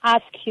want to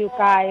ask you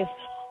guys,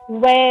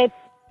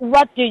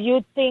 what do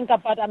you think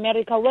about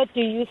America? Where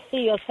do you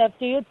see yourself?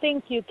 Do you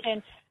think you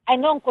can? I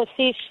know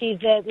Nkoceey,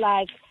 she's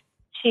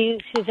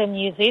a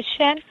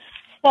musician,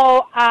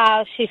 so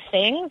she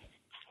sings.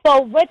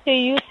 So where do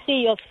you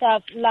see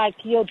yourself? Like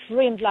your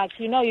dream, like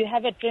you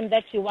have a dream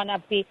that you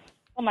wanna be.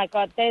 Oh my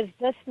God, there's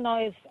this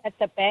noise at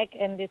the back,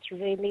 and it's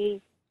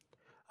really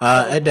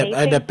at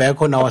the back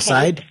on our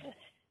side.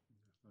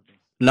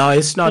 No,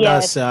 it's not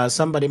us.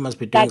 Somebody must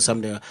be doing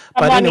something.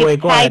 But anyway,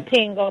 go ahead.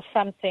 Typing or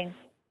something.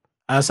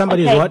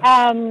 Somebody's what?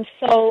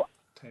 So,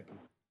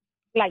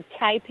 like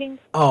typing.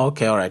 Oh,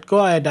 okay, all right.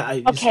 Go ahead.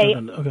 Okay.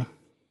 Okay.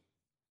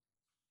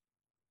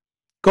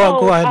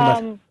 Go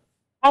ahead.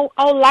 I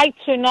would like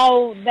to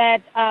know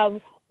that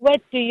where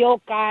do you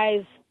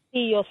guys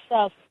see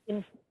yourself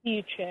in the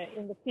future?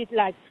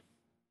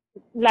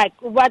 Like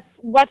what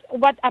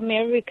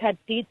America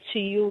did to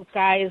you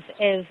guys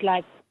as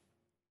like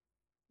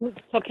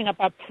talking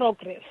about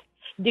progress.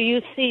 Do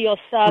you see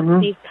yourself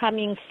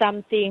becoming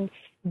something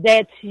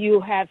that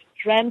you have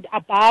dreamt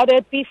about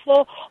it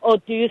before, or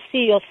do you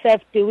see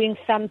yourself doing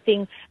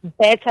something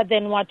better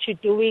than what you're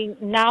doing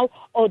now,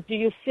 or do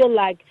you feel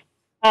like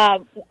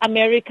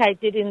America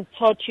didn't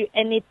taught you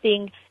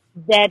anything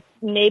that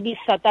maybe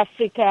South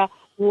Africa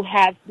would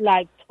have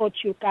like taught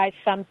you guys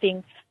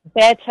something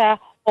better,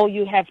 or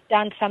you have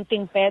done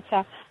something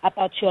better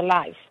about your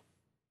life?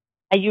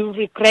 Are you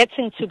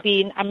regretting to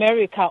be in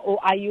America, or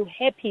are you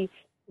happy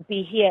to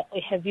be here?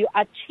 Or have you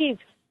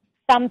achieved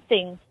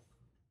something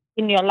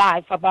in your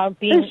life about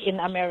being in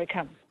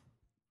America?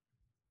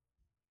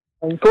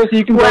 Of course,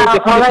 you can all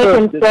I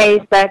can say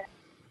is that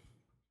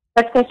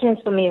question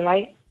is for me,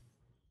 right?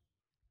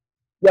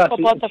 Yeah, for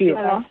both of you.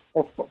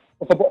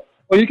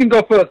 Or you can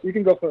go first.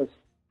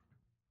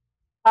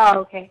 Oh,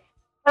 okay.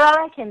 Well,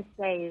 all I can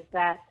say is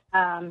that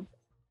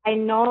I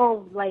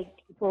know, like,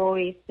 people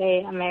always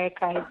say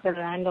America is the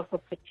land of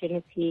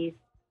opportunities,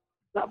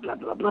 blah, blah,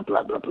 blah, blah,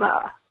 blah, blah,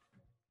 blah.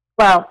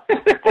 Well,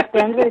 at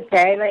the end of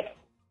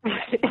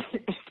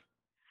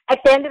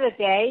the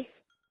day,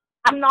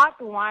 I'm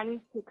not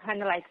one to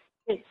kind of, like,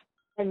 sit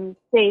and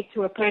say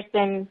to a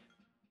person,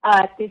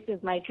 this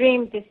is my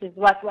dream, this is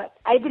what.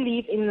 I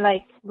believe in,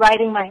 like,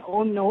 writing my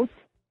own notes.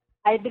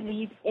 I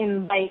believe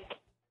in, like,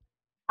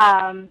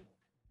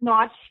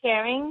 not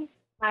sharing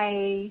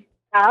my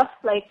stuff,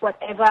 like,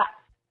 whatever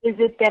is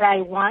it that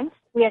I want.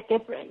 We are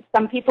different.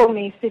 Some people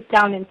may sit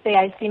down and say,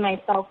 I see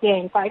myself here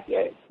in 5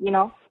 years, you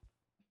know.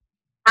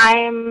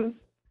 I'm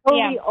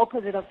totally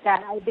opposite of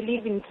that. I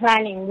believe in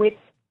planning with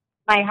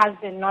my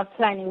husband, not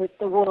planning with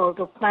the world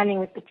or planning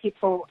with the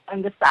people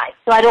on the side.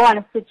 So I don't want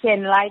to sit here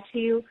and lie to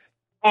you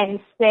and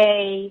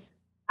say,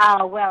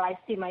 well, I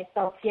see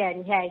myself here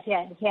and here, here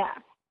and here.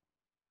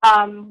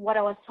 What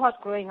I was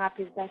taught growing up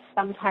is that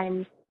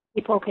sometimes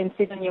people can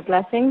sit on your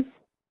blessings.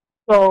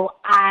 So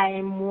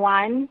I'm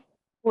one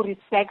who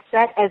respects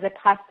that as a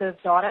pastor's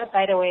daughter.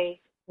 By the way,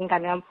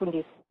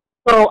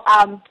 so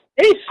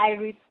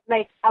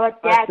like our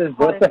dad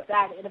taught us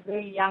that at a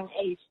very young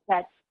age,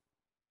 that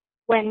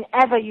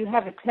whenever you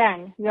have a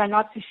plan, you are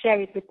not to share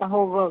it with the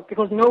whole world,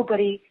 because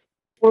nobody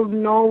will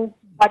know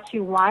what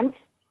you want,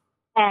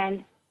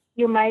 and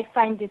you might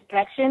find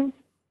distractions.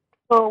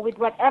 So with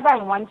whatever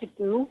I want to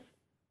do,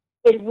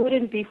 it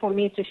wouldn't be for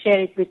me to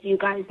share it with you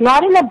guys.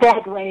 Not in a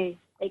bad way.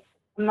 Like,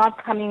 I'm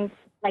not coming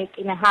like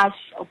in a harsh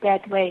or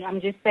bad way. I'm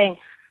just saying.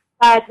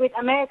 But with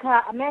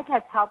America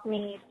has helped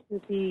me to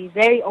be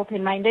very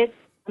open-minded.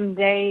 I'm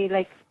very,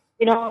 like,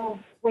 you know,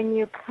 when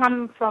you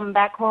come from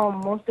back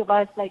home, most of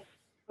us, like,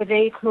 were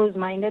very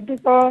close-minded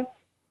before.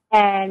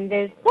 And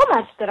there's so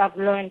much that I've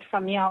learned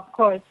from you, of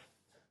course.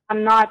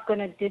 I'm not going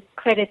to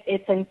discredit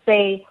it and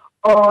say,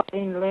 oh, I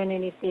didn't learn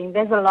anything.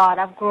 There's a lot.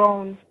 I've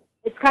grown.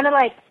 It's kind of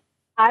like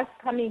us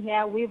coming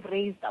here, we've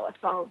raised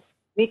ourselves.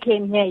 We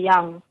came here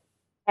young.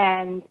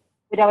 And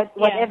without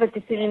whatever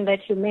decision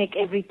that you make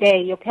every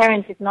day, your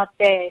parents is not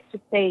there to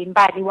say,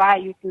 Mbali, why are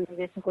you doing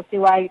this? Nkoceey,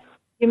 why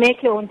you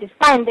make your own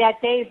decision. There are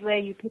days where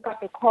you pick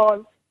up a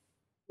call,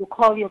 you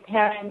call your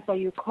parents or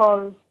you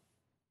call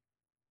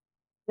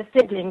the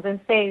siblings and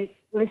say,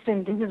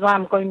 listen, this is what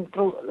I'm going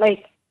through.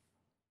 Like,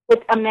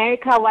 with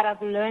America, what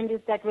I've learned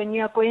is that when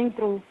you are going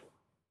through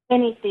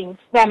anything,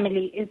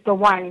 family is the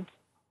one.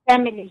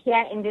 Family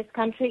here in this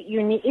country,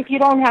 you need, if you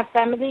don't have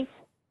family,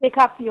 pick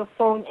up your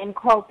phone and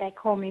call back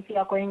home if you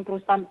are going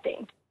through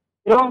something.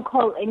 You don't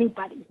call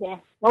anybody here.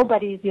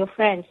 Nobody is your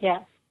friend here.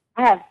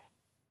 I've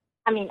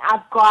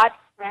got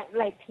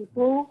like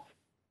people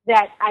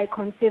that I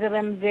consider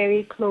them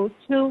very close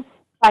to,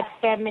 but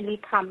family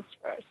comes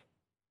first.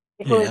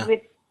 Because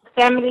with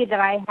family that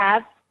I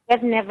have,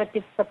 they've never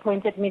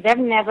disappointed me. They've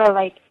never,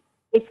 like,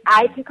 if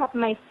I pick up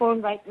my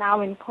phone right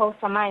now and call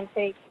someone and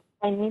say,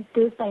 I need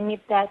this, I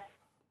need that,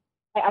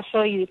 I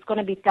assure you it's going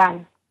to be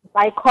done. If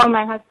I call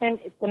my husband,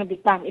 it's going to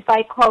be done. If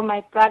I call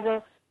my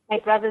brothers,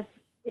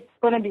 it's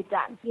going to be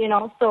done, you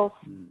know. So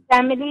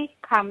family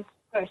comes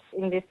first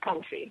in this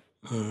country.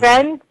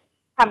 Friends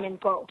come and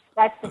go.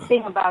 That's the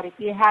thing about it.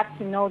 You have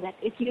to know that.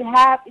 If you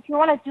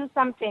want to do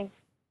something,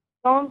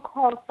 don't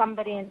call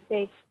somebody and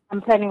say,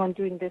 I'm planning on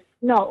doing this.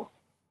 No.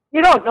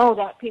 You don't know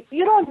that people.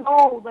 You don't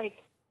know,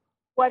 like,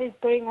 what is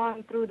going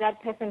on through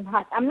that person's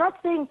heart. I'm not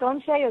saying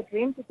don't share your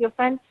dreams with your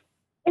friends.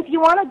 If you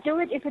want to do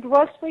it, if it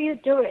works for you,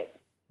 do it.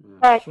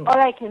 But all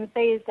I can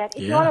say is that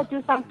if you want to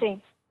do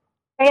something,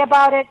 pray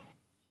about it.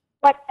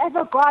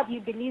 Whatever God you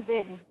believe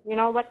in, you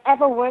know,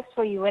 whatever works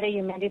for you, whether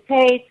you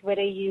meditate,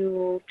 whether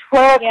you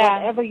twerk,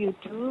 whatever you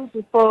do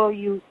before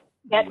you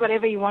get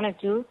whatever you want to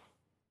do,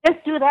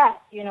 just do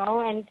that, you know,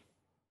 and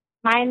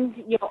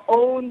mind your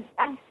own.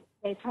 I'm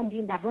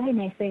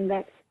saying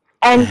that.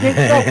 And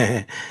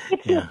just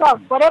keep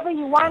yourself. Whatever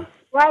you want,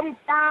 write it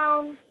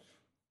down.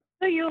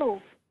 To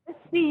you.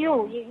 Just be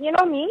you. You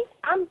know me?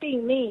 I'm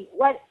being me.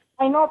 What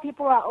I know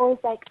people are always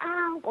like,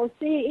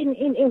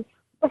 Nkoceey,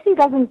 Nkoceey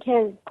doesn't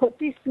care.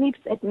 Nkoceey sleeps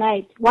at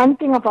night. One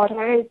thing about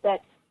her is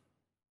that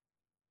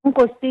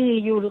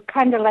Nkoceey, you'll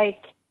kind of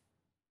like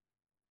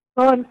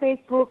go on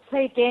Facebook,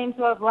 play games,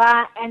 blah,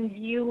 blah, and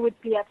you would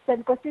be upset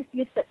because she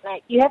sleeps at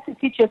night. You have to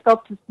teach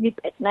yourself to sleep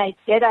at night.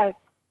 Get an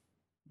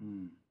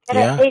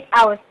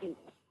 8-hour sleep.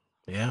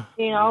 Yeah.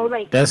 You know,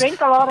 like,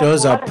 drink a lot of water.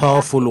 Those are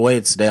powerful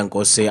words there,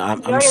 Nkoceey.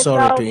 I'm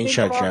sorry to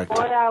interject.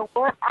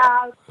 Work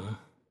out.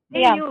 Be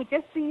you.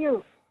 Just be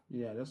you.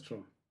 Yeah, that's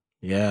true.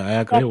 Yeah, I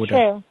agree with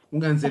that.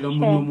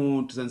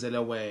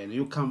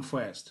 You come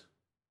first.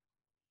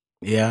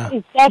 Yeah.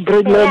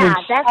 Exactly.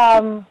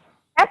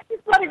 That's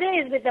just what it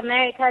is with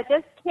America.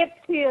 Just keep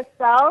to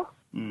yourself.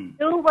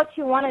 Do what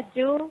you want to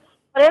do.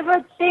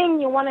 Whatever thing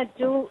you want to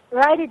do,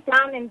 write it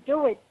down and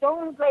do it.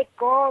 Don't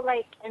go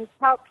and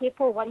tell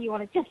people what you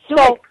want to. Just do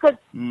it. Because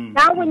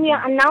now when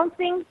you're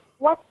announcing,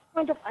 what's the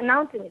point of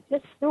announcing it?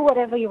 Just do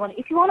whatever you want.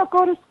 If you want to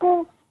go to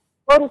school,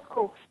 go to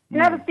school.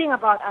 Another thing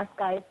about us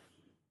guys.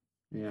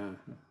 Yeah.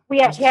 We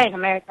are here in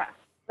America.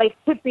 Like,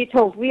 should be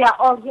told, we are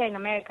all here in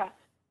America.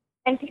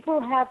 And people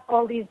have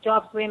all these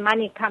jobs where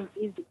money comes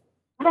easy.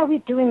 What are we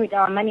doing with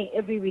our money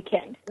every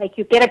weekend? Like,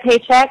 you get a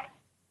paycheck,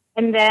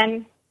 and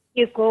then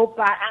you go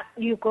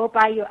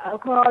buy your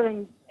alcohol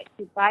and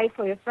you buy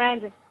for your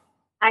friends.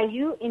 Are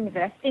you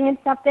investing in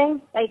something?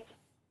 Like,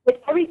 with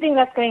everything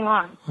that's going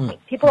on.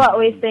 Like, people are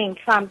always saying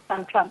Trump,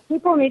 Trump, Trump.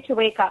 People need to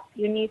wake up.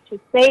 You need to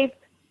save.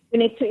 You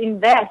need to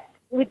invest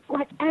with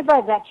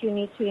whatever that you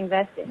need to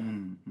invest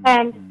in.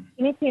 And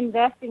you need to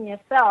invest in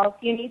yourself.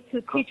 You need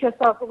to teach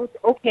yourself,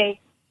 okay,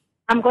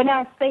 I'm going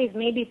to save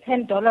maybe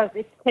 $10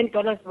 if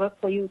 $10 works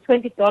for you,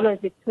 $20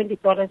 if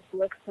 $20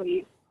 works for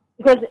you.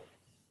 Because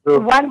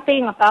one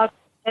thing about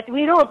that,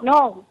 we don't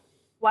know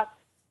what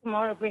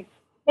tomorrow brings.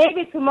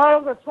 Maybe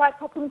tomorrow we'll try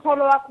to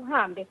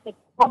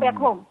go back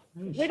home.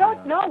 We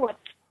don't know what,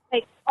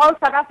 like, all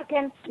South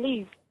Africans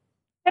leave.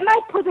 They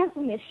might put us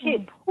in a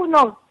ship. Who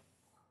knows?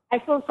 I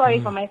feel sorry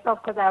for myself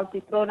because I'll be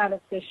thrown out of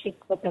the ship.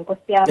 But anyway,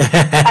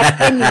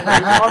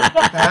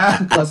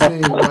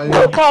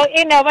 so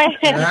in a way,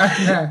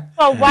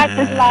 so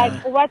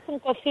what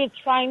Nkoceey is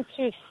trying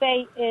to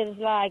say is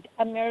like,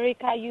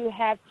 America, you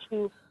have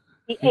to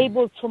be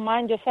able to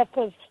mind yourself,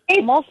 because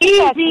most it's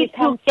of us, easy we to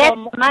come get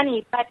from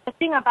money, but the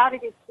thing about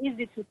it is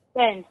easy to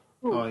spend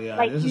too. Oh, yeah,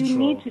 like, this is you true.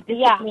 need to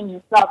discipline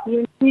yourself.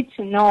 You need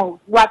to know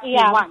what you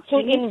want. to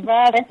You need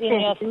invest to in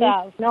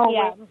yourself. You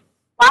know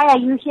why are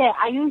you here?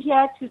 Are you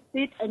here to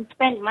sit and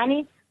spend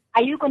money?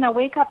 Are you going to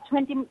wake up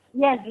 20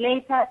 years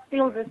later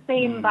still the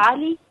same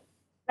Mbali?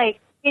 Like,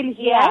 still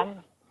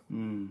here?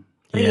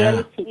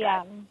 Reality.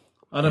 Yeah.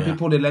 Other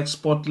people, they like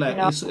spotlight.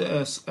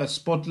 It's a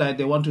spotlight.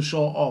 They want to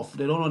show off.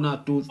 They don't want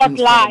to do things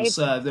for Spotlight.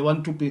 themselves. They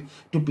want to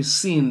be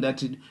seen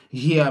that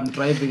here I'm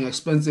driving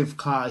expensive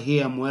car.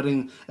 Here I'm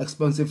wearing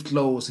expensive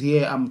clothes.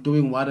 Here I'm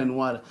doing what and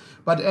what.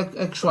 But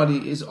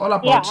actually, it's all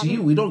about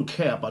you. We don't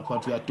care about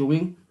what we are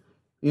doing.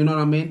 You know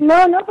what I mean?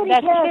 No, nobody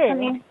That's cares. true. I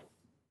mean,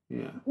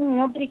 Yeah.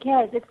 nobody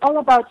cares. It's all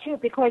about you,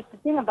 because the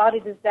thing about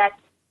it is that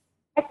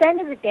at the end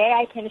of the day,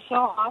 I can show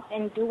off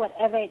and do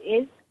whatever it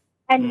is.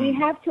 And we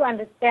have to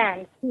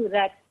understand, too,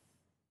 that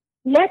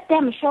let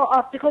them show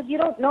off, because you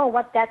don't know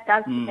what that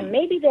does to them.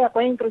 Maybe they are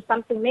going through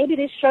something. Maybe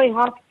this showing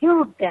off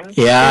killed them.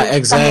 Yeah, in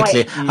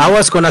exactly. some way. I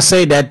was going to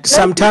say that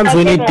sometimes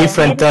we need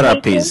different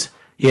therapies.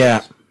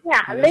 Yeah.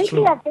 Yeah,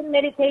 lately I've been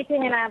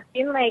meditating, and I've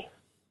been like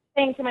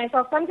saying to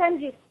myself,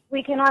 sometimes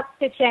we cannot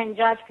sit here and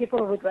judge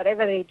people with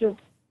whatever they do.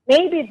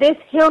 Maybe this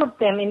healed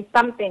them in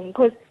something,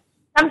 because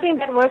something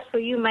that works for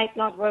you might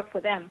not work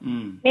for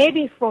them.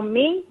 Maybe for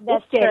me,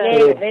 that's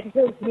true. That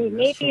heals me.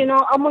 Maybe, you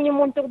know,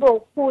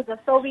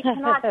 so we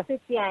cannot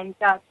sit here and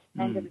judge.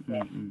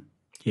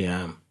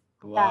 Yeah.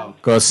 Wow.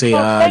 Nkoceey, So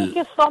thank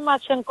you so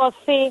much,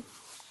 Nkoceey.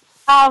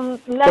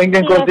 Let's Thank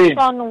you, hear Nkoceey.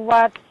 Shaun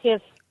what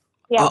his...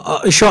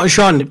 Yeah.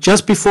 Sean,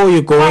 just before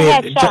you go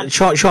ahead, in,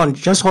 Sean,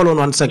 just hold on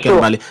 1 second,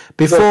 Sure. Mbali.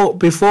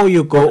 Before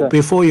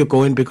you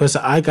go in, because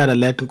I gotta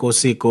let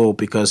Nkoceey go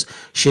because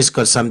she's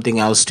got something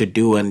else to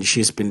do, and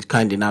she's been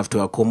kind enough to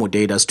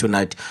accommodate us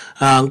tonight.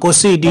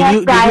 Nkoceey,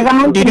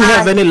 did you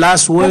have any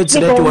last words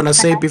that you wanna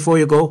say before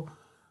you go?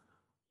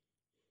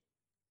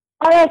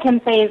 All I can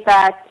say is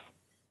that,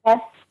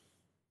 yes,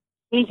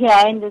 be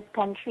here in this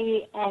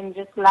country and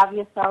just love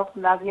yourself,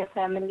 love your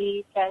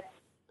family. Just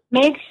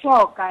make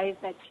sure, guys,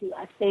 that you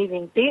are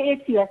saving. Be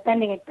it you are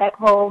sending it back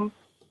home,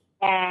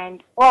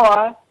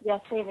 or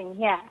you're saving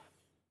here.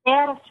 Stay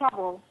out of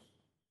trouble.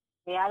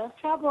 Stay out of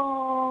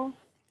trouble.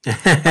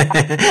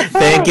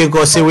 Thank you,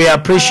 Nkoceey. We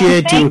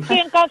appreciate you.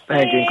 Thank you, Nkoceey.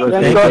 Thank you,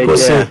 Thank you,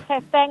 Nkoceey.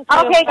 Nkoceey. Thank you.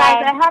 Okay,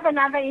 guys, I Bye. have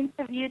another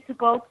interview to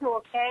go to,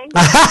 okay?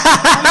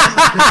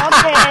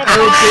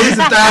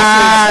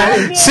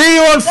 See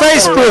you on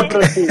Facebook.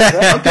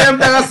 Okay,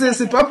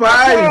 Mtakasisi.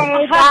 Bye-bye.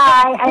 Okay,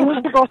 bye. I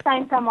need to go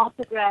sign some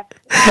autographs.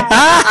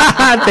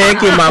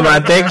 Thank you,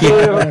 Mama. Thank you.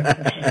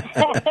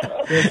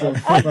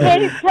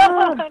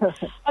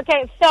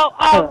 Okay, so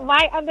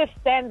my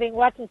understanding,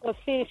 what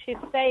Nkoceey she's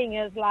saying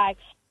is like,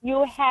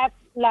 you have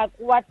like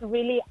what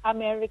really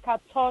America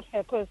taught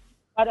her, because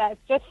what I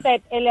just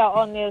said earlier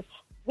on is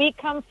we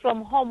come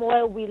from home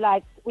where we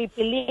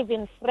believe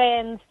in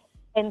friends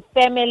and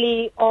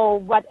family or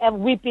whatever.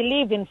 We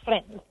believe in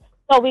friends.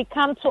 So we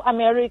come to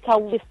America,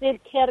 we still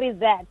carry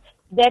that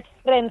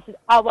friends,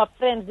 our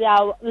friends, they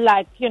are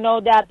like, you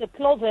know, they are the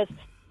closest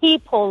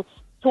people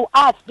to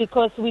us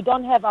because we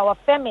don't have our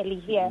family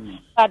here.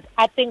 But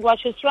I think what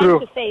she's trying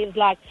to say is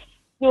like,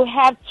 you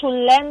have to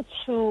learn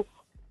to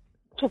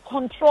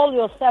control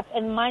yourself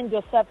and mind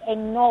yourself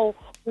and know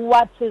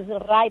what is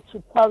right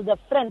to tell the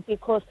friends,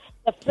 because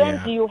the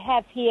friends you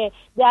have here,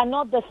 they are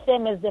not the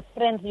same as the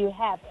friends you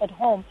have at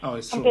home. Oh,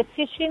 it's true.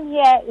 Competition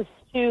here is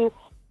too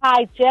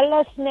high.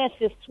 Jealousness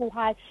is too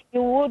high.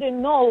 You wouldn't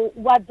know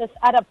what this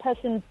other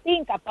person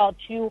think about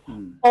you,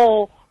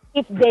 or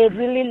if they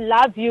really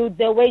love you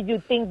the way you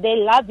think they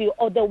love you,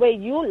 or the way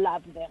you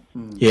love them.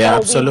 Yeah,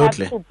 so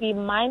absolutely. We have to be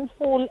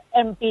mindful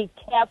and be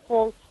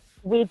careful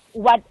with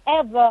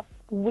whatever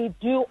we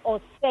do or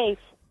say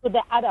to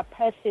the other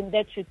person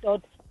that you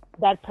thought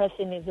that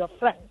person is your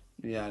friend.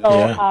 Yeah.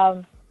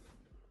 So,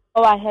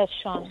 go ahead,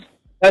 Shaun.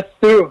 That's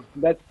true.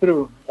 That's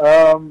true.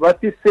 What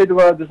you said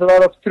was there's a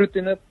lot of truth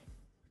in it.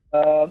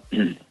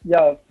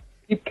 Yeah,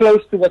 keep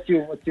close to what you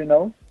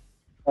know.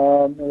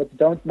 What you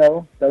don't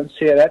know, don't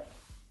share that.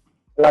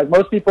 Like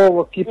most people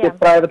will keep their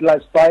private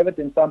lives private,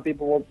 and some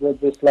people will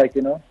just like,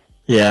 you know,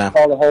 Yeah.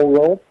 tell the whole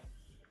world.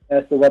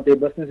 as to what their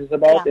business is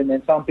about, and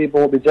then some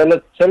people will be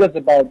jealous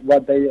about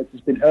what they have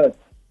just been heard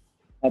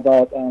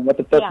about what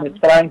the person is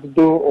trying to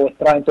do or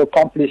trying to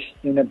accomplish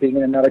being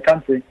in another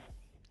country.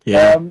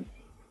 So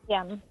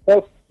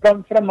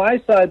from my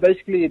side,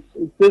 basically,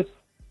 it's just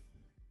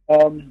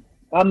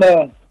I'm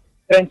a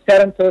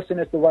transparent person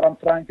as to what I'm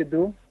trying to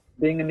do.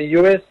 Being in the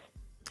US,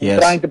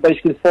 trying to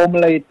basically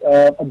formulate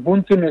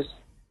Ubuntu-ness,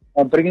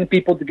 bringing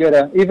people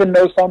together. Even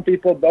though some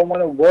people don't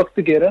want to work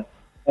together,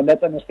 and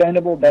that's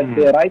understandable, that's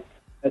their right,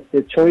 that's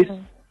their choice.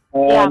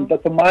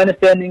 But from my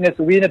understanding is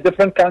we're in a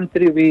different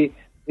country. We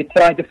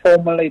try to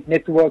formulate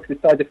networks. We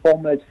try to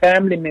formulate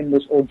family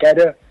members or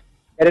gather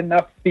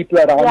enough people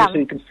around you so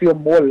you can feel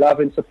more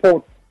love and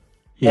support.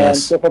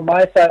 So from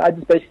my side, I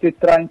just basically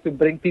trying to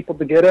bring people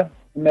together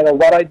no matter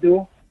what I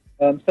do.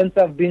 Since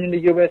I've been in the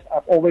US,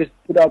 I've always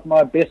put out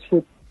my best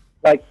foot.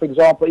 Like, for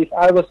example, if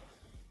I was,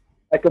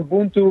 like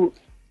Ubuntu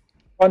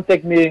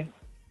contact me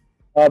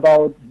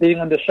about being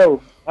on the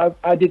show,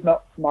 I did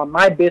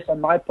my best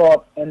on my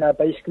part, and I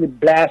basically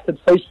blasted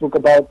Facebook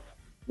about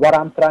what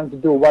I'm trying to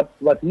do, what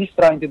he's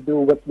trying to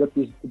do with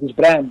his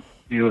brand.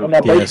 Beautiful. And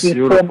I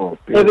basically informed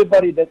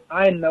everybody that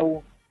I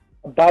know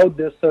about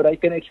this so they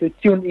can actually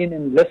tune in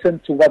and listen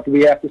to what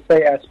we have to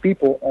say as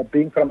people,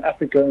 being from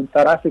Africa and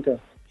South Africa.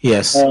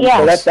 So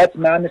that's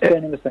my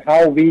understanding as to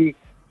how we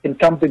can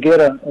come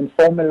together and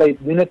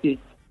formulate unity.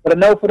 But I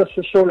know for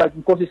sure, like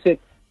Nkoceey said,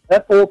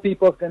 not all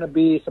people are going to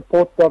be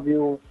supportive of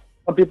you.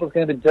 Some people are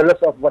going to be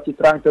jealous of what you're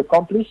trying to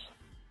accomplish.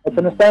 It's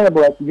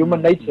understandable. It's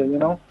human nature,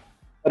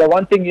 But the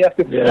one thing you have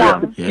to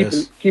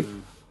keep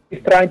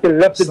trying to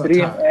live the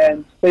dream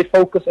and stay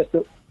focused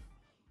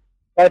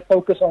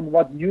on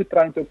what you're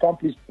trying to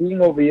accomplish.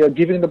 Being over here,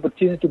 giving the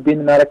opportunity to be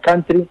in another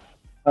country.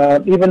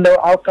 Even though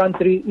our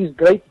country is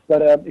great,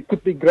 but it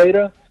could be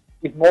greater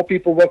if more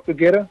people work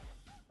together.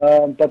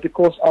 But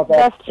because of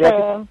our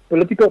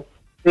political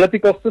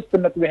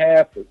system that we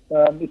have,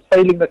 it's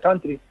failing the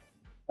country.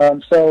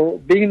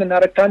 So being in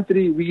another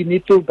country, we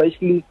need to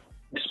basically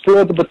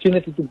explore the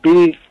opportunity to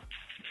be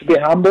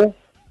humble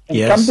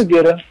and come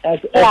together as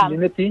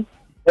unity.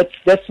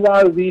 That's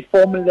why we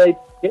formulate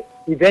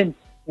events,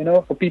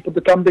 for people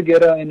to come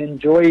together and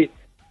enjoy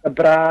the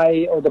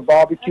braai or the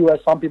barbecue, as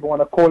some people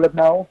want to call it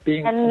now,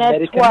 being and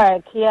American.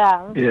 Network,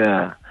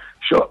 Yeah.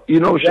 Sure.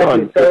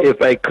 Shaun,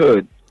 if I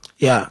could.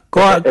 Yeah,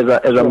 go ahead.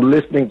 As I'm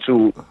listening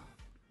to...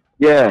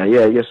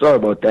 sorry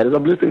about that. As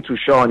I'm listening to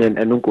Shaun and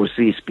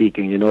Nkoceey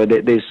speaking,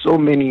 there's so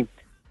many...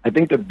 I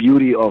think the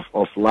beauty of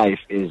life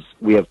is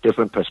we have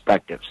different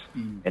perspectives.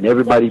 And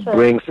everybody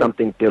brings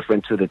something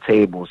different to the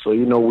table. So,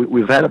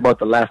 we've had about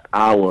the last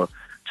hour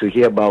to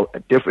hear about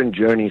different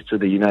journeys to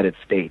the United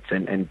States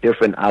and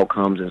different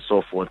outcomes and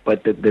so forth.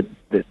 But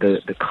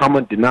the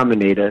common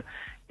denominator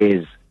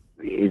is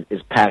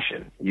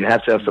passion. You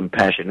have to have some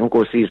passion.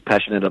 Nkoceey is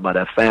passionate about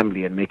her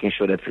family and making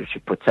sure that she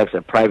protects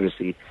her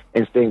privacy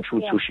and staying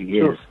true to who she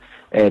is.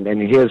 And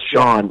here's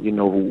Shaun,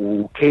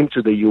 who came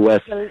to the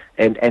U.S.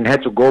 and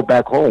had to go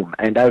back home.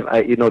 And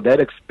that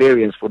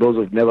experience, for those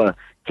who've never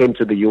came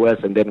to the U.S.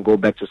 and then go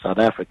back to South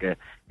Africa,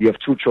 you have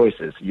two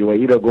choices. You are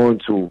either going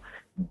to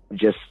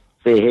just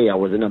say, hey, I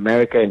was in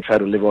America and try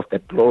to live off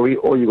that glory,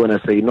 or you're going to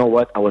say, you know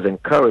what, I was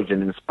encouraged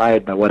and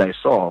inspired by what I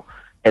saw,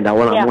 and I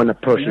want to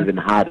push even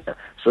harder.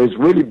 So it's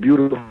really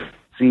beautiful to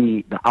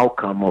see the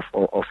outcome of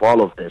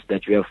all of this,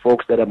 that you have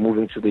folks that are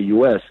moving to the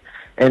U.S.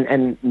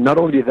 And not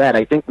only that,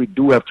 I think we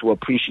do have to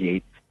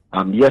appreciate,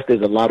 yes,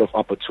 there's a lot of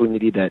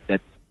opportunity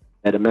that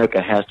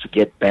America has to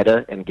get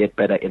better and get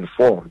better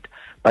informed.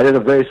 But at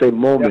the very same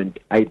moment,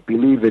 I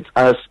believe it's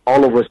us,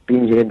 all of us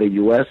being here in the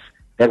U.S.,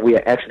 that we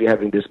are actually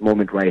having this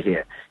moment right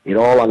here. It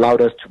all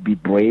allowed us to be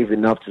brave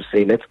enough to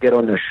say, let's get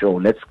on the show,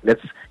 let's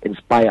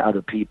inspire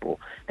other people.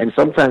 And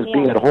sometimes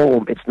being at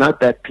home, it's not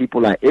that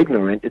people are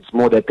ignorant, it's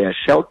more that they're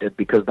sheltered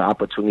because the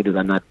opportunities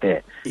are not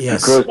there.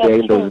 Because they're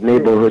in those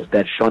neighborhoods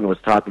that Shaun was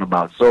talking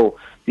about. So,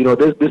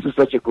 this is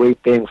such a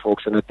great thing,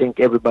 folks, and I think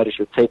everybody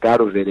should take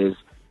out of it is,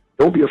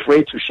 don't be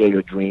afraid to share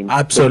your dream.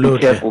 Absolutely.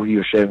 Be careful who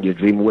you're sharing your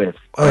dream with.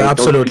 Right?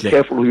 Absolutely. Be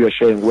careful who you're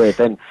sharing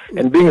with. And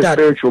being a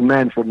spiritual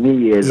man for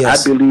me is, I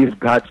believe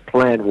God's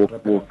plan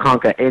will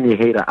conquer any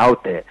hater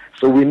out there.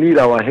 So we need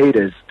our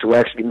haters to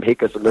actually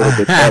make us a little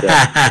bit better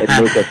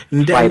and make us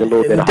fight a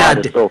little bit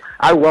harder. So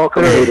I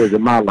welcome haters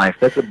in my life.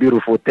 That's a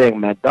beautiful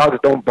thing, man. Dogs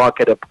don't bark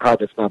at a car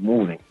that's not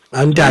moving.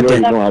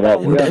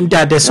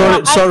 Ntate,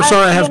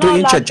 sorry, I have to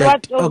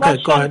interject.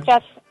 Okay, go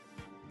ahead.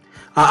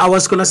 I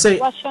was going to say...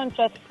 What Shaun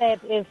just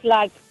said is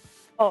like...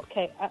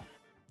 Okay.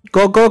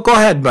 Go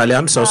ahead, Mbali.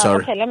 I'm so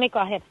sorry. Okay, let me go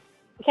ahead.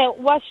 Okay,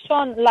 what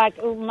Shaun,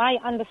 my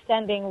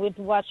understanding with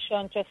what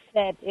Shaun just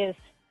said is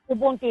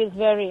Ubuntu is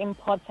very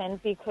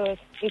important because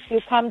if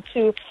you come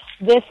to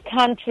this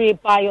country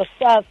by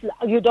yourself,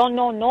 you don't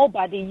know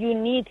nobody. You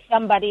need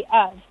somebody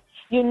else.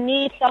 You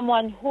need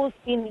someone who's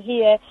been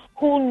here,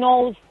 who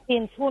knows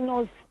things, who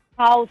knows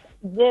how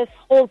this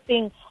whole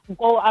thing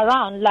go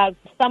around, like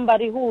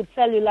somebody who would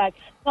tell you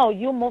no,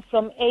 you move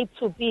from A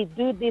to B,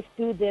 do this.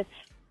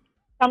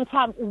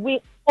 Sometimes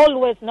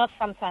always,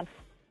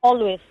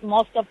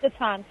 most of the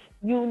time,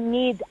 you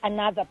need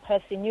another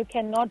person. You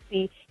cannot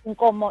be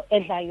inkomo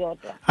edla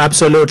yodwa.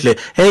 Absolutely.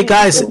 Hey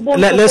guys,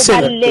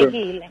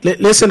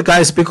 listen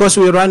guys, because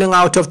we're running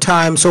out of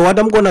time. So what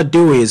I'm going to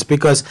do is,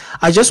 because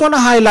I just want to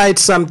highlight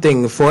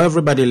something for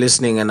everybody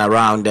listening and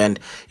around, and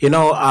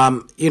Ntate,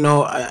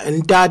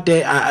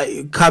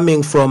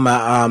 coming from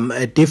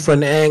a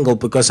different angle,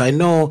 because I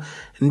know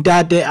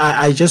Ntate,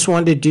 I just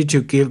wanted you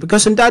to give,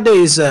 because Ntate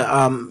is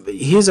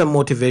he's a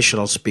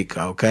motivational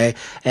speaker, okay?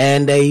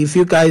 And if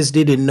you guys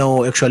didn't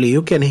know, actually,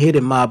 you can hit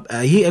him up.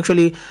 He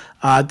actually,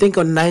 I think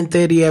on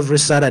 9:30 every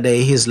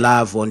Saturday, he's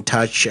live on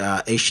Touch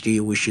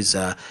HD, which is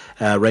a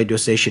radio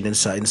station in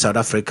South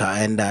Africa.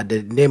 And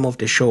the name of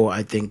the show,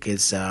 I think,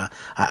 is,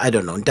 I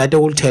don't know. Ntate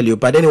will tell you.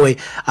 But anyway,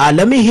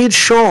 let me hit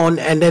Shaun,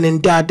 and then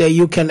Ntate,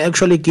 you can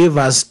actually give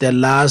us the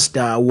last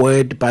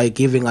word by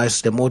giving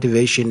us the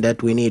motivation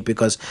that we need,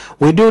 because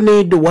we do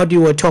need what you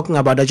were talking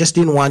about. I just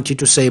didn't want you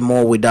to say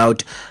more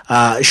without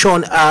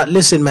Shaun.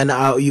 Listen, man,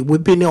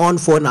 we've been on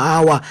for an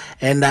hour,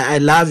 and I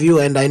love you,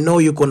 and I know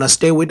you're gonna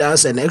stay with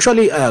us. And actually,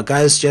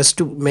 guys, just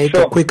to make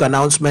a quick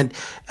announcement,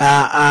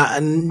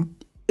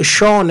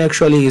 Shaun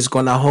actually is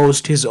gonna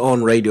host his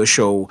own radio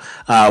show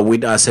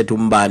with us at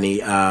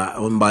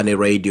Mbali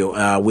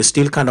Radio. We're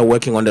still kind of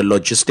working on the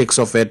logistics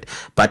of it,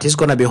 but he's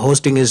gonna be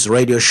hosting his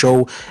radio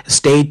show.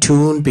 Stay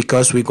tuned,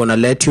 because we're gonna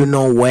let you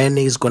know when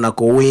he's gonna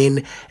go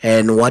in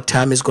and what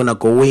time he's gonna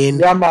go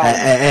in,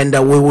 and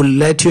we will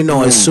let you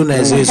know as soon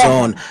as he's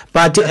on.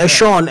 But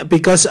Shaun,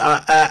 because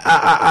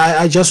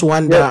I just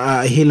want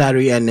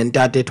Hillary and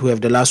Ntate to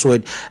have the last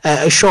word.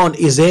 Shaun,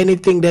 is there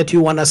anything that you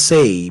wanna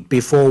say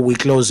before we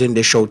close in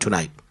the show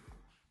tonight?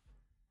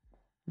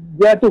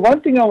 Yeah, the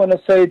one thing I want to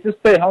say is just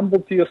stay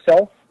humble to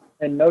yourself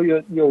and know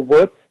your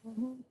worth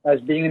as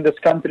being in this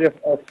country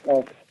of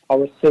our,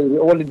 so we're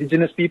all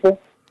indigenous people,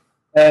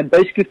 and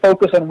basically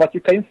focus on what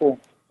you came for,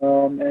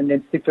 and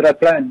then stick to that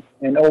plan.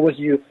 And always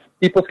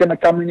people's going to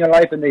come in your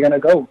life and they're going to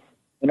go,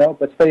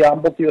 but stay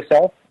humble to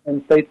yourself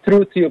and stay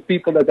true to your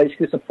people that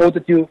basically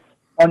supported you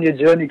on your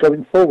journey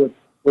going forward.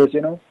 Because,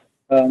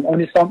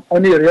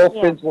 only real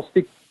friends will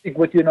stick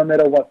with you no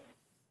matter what,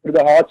 through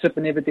the hardship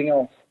and everything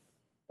else.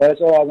 That's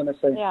all I'm going to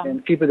say.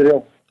 And keep it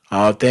real.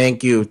 Oh,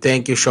 thank you,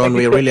 Shaun.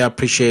 We really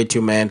appreciate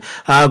you, man.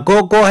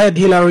 Go ahead,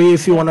 Hillary,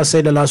 if you want to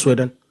say the last word.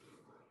 Then.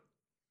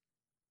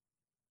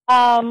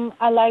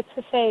 I like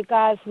to say,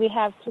 guys, we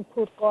have to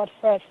put God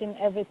first in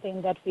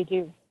everything that we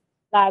do.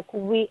 Like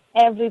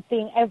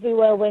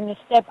everywhere. When you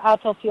step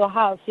out of your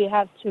house, you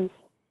have to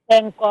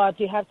thank God.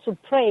 You have to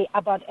pray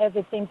about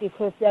everything,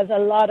 because there's a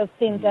lot of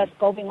things that's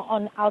going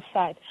on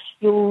outside.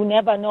 You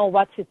never know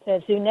what it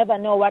is. You never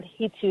know what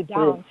hits you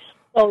down.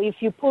 So if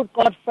you put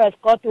God first,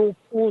 God will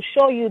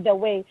show you the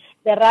way,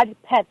 the right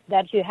path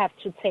that you have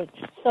to take.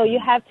 So you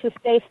have to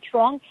stay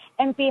strong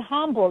and be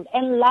humble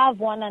and love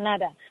one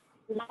another.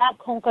 Love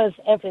conquers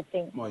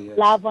everything. Oh, yes.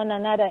 Love one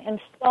another and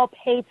stop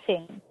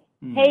hating.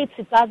 Hate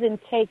doesn't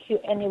take you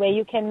anywhere.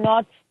 You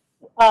cannot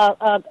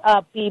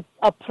be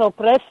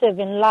progressive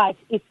in life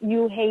if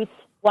you hate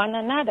one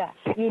another.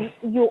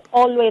 You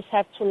always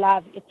have to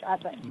love each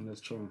other.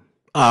 That's true.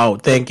 Oh,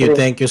 thank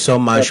you so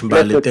much,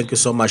 Mbali. Thank you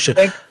so much.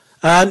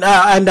 And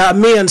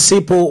me and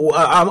Sipo,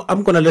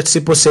 I'm gonna let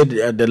Sipo say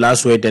the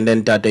last word, and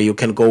then Ntate, you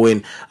can go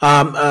in.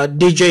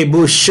 DJ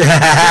Bush.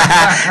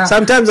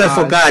 Sometimes I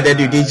forgot that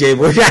you DJ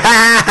Bush.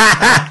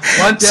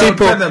 One day I'll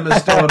tell them a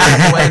story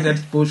where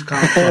that Bush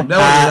comes from. They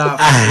will laugh.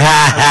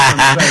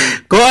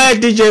 Go ahead,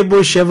 DJ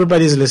Bush.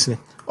 Everybody's listening.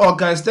 Oh,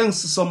 guys, thanks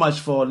so much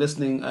for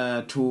listening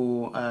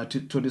to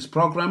this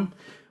program.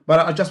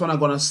 But I just want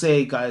to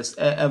say, guys,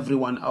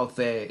 everyone out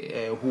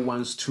there who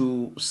wants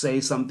to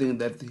say something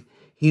that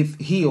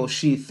he or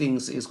she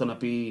thinks is going to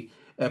be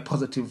a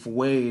positive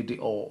word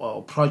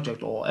or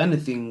project or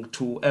anything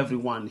to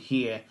everyone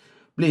here,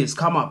 please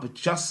come up.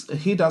 Just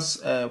hit us,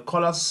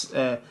 call us,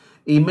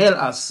 email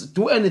us,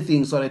 do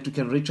anything so that you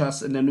can reach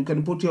us, and then we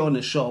can put you on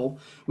a show.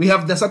 We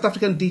have the South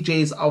African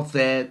DJs out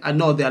there. I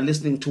know they are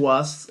listening to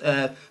us.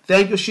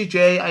 Thank you,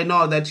 CJ. I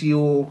know that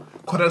you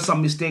correct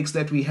some mistakes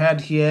that we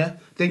had here.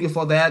 Thank you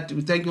for that.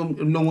 Thank you,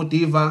 Nongo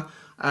Diva.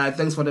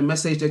 Thanks for the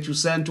message that you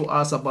sent to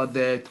us about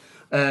the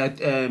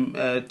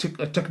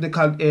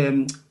technical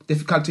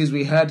difficulties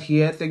we had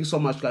here. Thank you so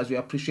much, guys. We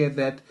appreciate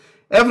that.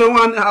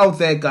 Everyone out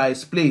there,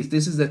 guys, please,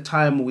 this is the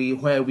time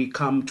where we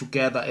come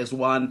together as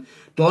one.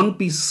 Don't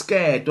be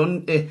scared.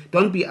 Don't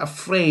be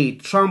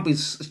afraid. Trump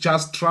is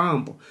just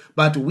Trump.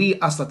 But we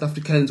as South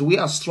Africans, we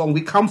are strong.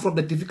 We come from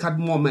the difficult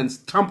moments.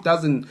 Trump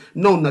doesn't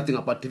know nothing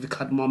about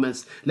difficult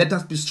moments. Let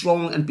us be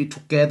strong and be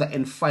together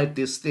and fight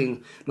this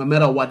thing no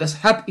matter what. Let's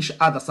help each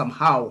other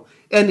somehow,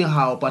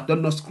 anyhow, but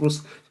don't screw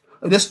us.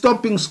 Let's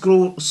stop being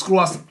screw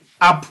us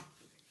up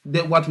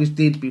what we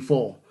did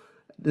before.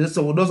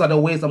 So those are the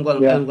ways I'm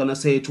gonna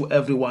say to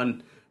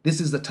everyone.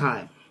 This is the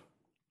time.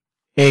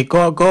 Hey,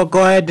 go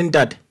ahead,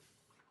 Ntate.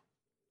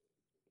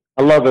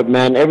 I love it,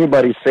 man.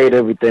 Everybody said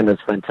everything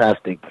that's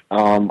fantastic.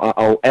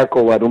 I'll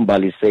echo what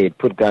Mbali said.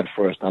 Put God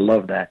first. I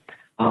love that.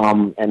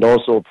 And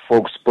also,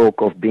 folks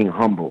spoke of being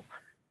humble.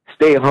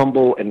 stay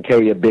humble and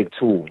carry a big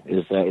tool.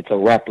 It's a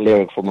rap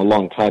lyric from a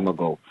long time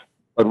ago.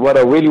 But what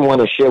I really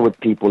want to share with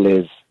people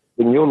is,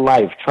 in your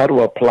life, try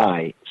to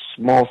apply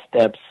small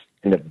steps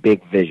in a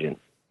big vision.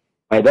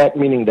 By that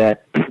meaning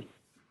that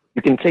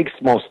you can take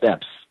small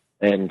steps,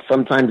 and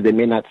sometimes they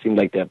may not seem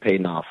like they're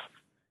paying off.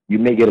 You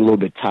may get a little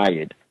bit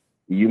tired.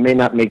 You may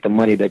not make the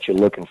money that you're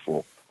looking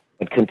for,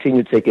 but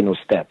continue taking those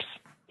steps.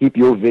 Keep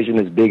your vision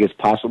as big as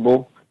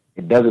possible.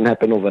 It doesn't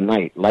happen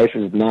overnight. Life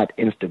is not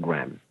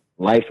Instagram.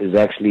 Life is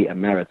actually a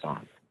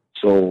marathon.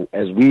 So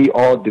as we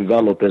all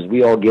develop, as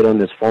we all get on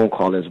this phone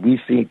call, as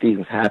we see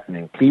things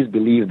happening, please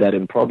believe that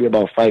in probably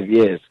about 5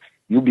 years,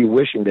 you'll be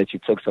wishing that you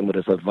took some of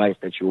this advice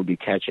that you will be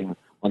catching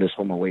on this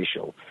Home Away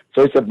show.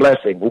 So it's a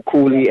blessing. We're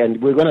Kuli, and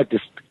we're going to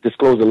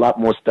disclose a lot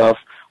more stuff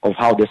of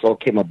how this all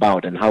came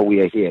about and how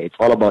we are here. It's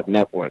all about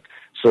network.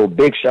 So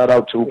big shout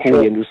out to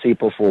Kuli and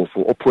Lucipo for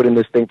putting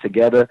this thing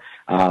together.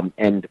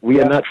 And we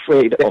are not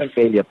afraid of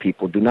failure,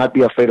 people. Do not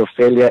be afraid of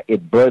failure.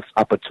 It births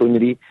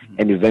opportunity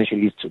and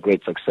eventually leads to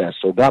great success.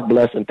 So God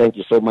bless, and thank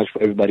you so much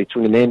for everybody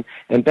tuning in.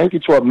 And thank you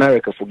to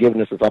America for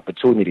giving us this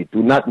opportunity.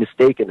 Do not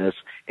mistake us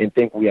and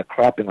think we are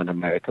crapping on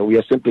America. We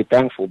are simply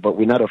thankful, but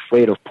we're not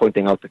afraid of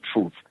pointing out the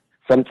truth.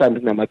 Sometimes,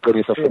 and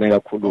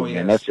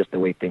that's just the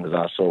way things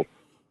are. So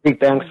big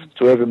thanks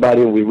to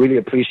everybody, and we really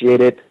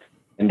appreciate it.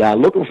 And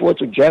looking forward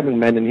to jamming,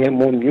 man, and hearing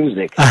more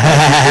music.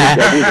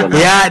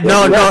 Yeah,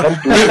 no.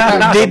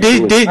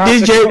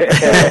 DJ,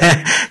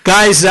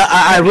 guys,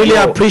 I really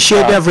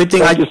appreciate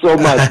everything. Thank you so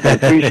much. I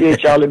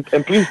appreciate y'all.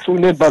 And please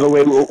tune in, by the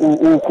way,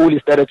 Kuli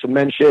started to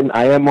mention,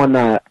 I am on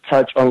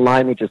Touch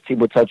Online, which is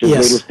Tibo Touch's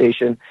radio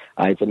station.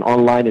 It's an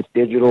online, it's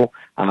digital.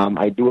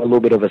 I do a little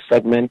bit of a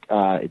segment.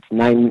 It's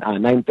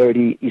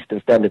 9:30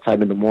 Eastern Standard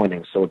Time in the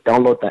morning. So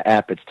download the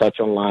app. It's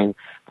Touch Online.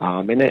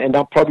 And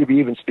I'll probably be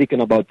even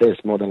speaking about this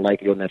more than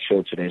likely on that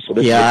show today. So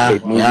this is a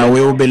great movement.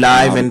 We will be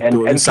live in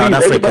South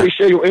Africa. Everybody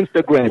share your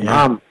Instagram.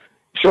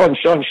 Shaun,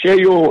 share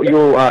your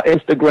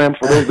Instagram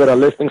for those that are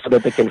listening so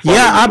that they can follow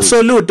you.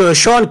 Absolutely.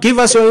 Shaun, give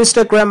us your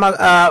Instagram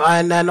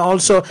and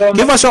also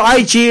give us your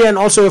IG and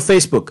also your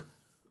Facebook.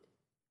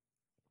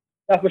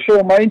 Yeah, for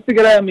sure. My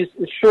Instagram is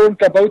Shaun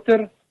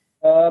Kabouter.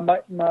 My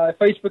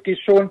Facebook is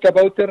Shaun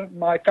Kabouter.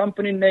 My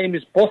company name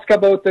is Bos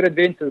Kabouter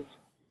Adventures.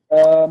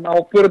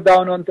 I'll put it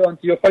down onto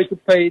your Facebook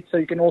page so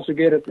you can also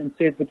get it and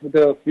share it with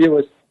the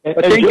viewers.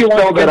 But thank you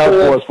spell that out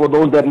for us, for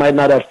those that might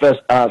not have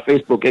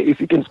Facebook. If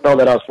you can spell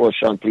that out for us,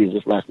 Shaun, please,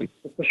 just lastly.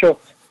 For sure.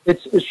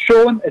 It's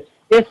Shaun, it's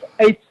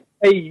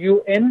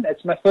Shaun,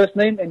 it's my first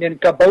name, and then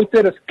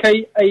Kabouter is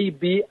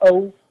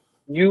Kabouter,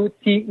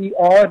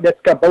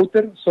 that's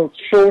Kabouter, so it's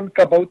Shaun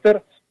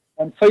Kabouter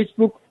on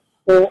Facebook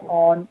or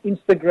on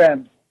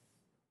Instagram.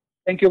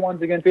 Thank you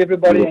once again for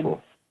everybody.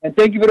 And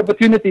thank you for the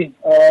opportunity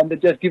that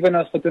you have given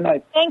us for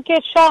tonight. Thank you,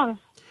 Shaun.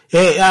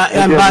 Hey,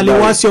 Mbali,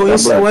 what's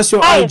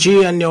your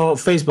IG and your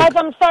Facebook? Guys,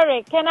 I'm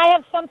sorry. Can I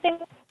have something?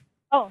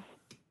 Oh,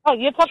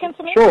 you're talking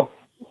to me? Sure.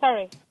 I'm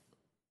sorry.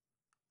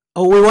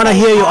 Oh, we want to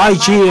hear your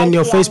IG and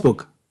your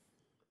Facebook.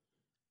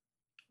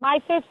 My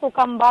Facebook,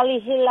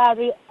 Mbali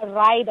Hillary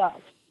Rider.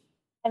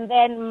 And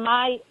then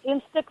my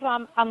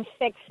Instagram, I'm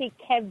Sexy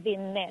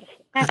Kevin Ness.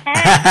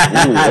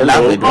 I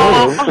love it.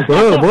 Whoa.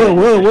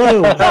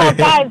 So,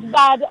 guys,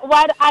 but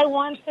what I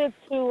wanted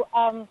to,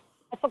 I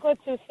forgot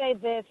to say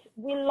this.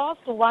 We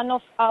lost one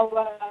of our...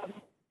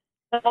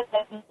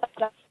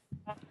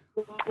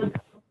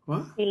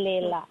 What?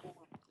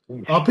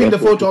 I'll pin the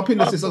photo. I'll pin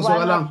the sister.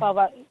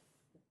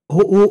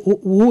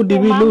 Who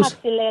did we lose?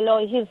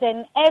 He's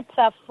an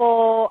actor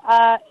for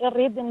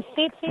Rhythm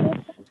City.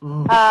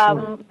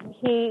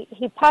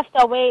 He passed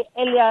away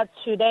earlier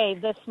today,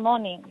 this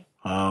morning.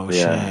 Oh,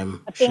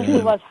 shame. I think he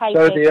was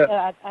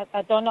hijacked.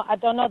 I don't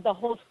know the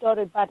whole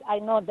story, but I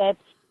know that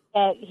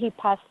he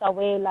passed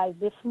away like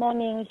this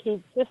morning.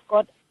 He just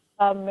got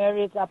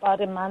married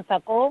about a month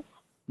ago,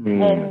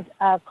 and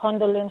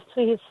condolence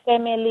to his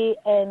family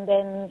and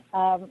then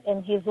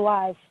and his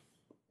wife.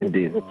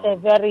 Indeed. It's a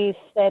very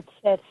sad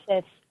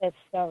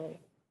story.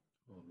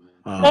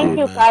 Thank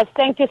you, guys.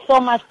 Thank you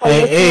so much for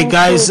listening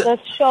to this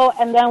show,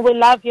 and then we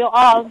love you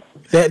all.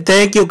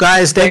 Thank you,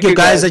 guys. Thank you,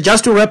 guys.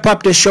 Just to wrap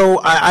up the show,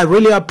 I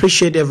really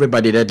appreciate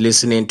everybody that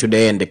listening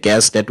today and the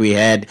guests that we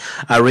had.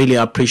 I really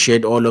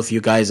appreciate all of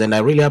you guys, and I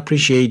really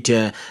appreciate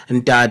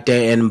Ntate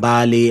and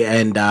Mbali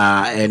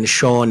and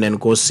Shaun and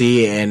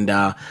Nkoceey and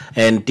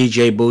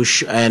DJ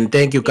Bush. And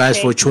thank you guys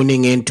for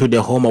tuning in to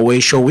the Home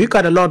Away show. We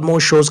got a lot more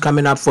shows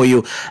coming up for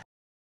you.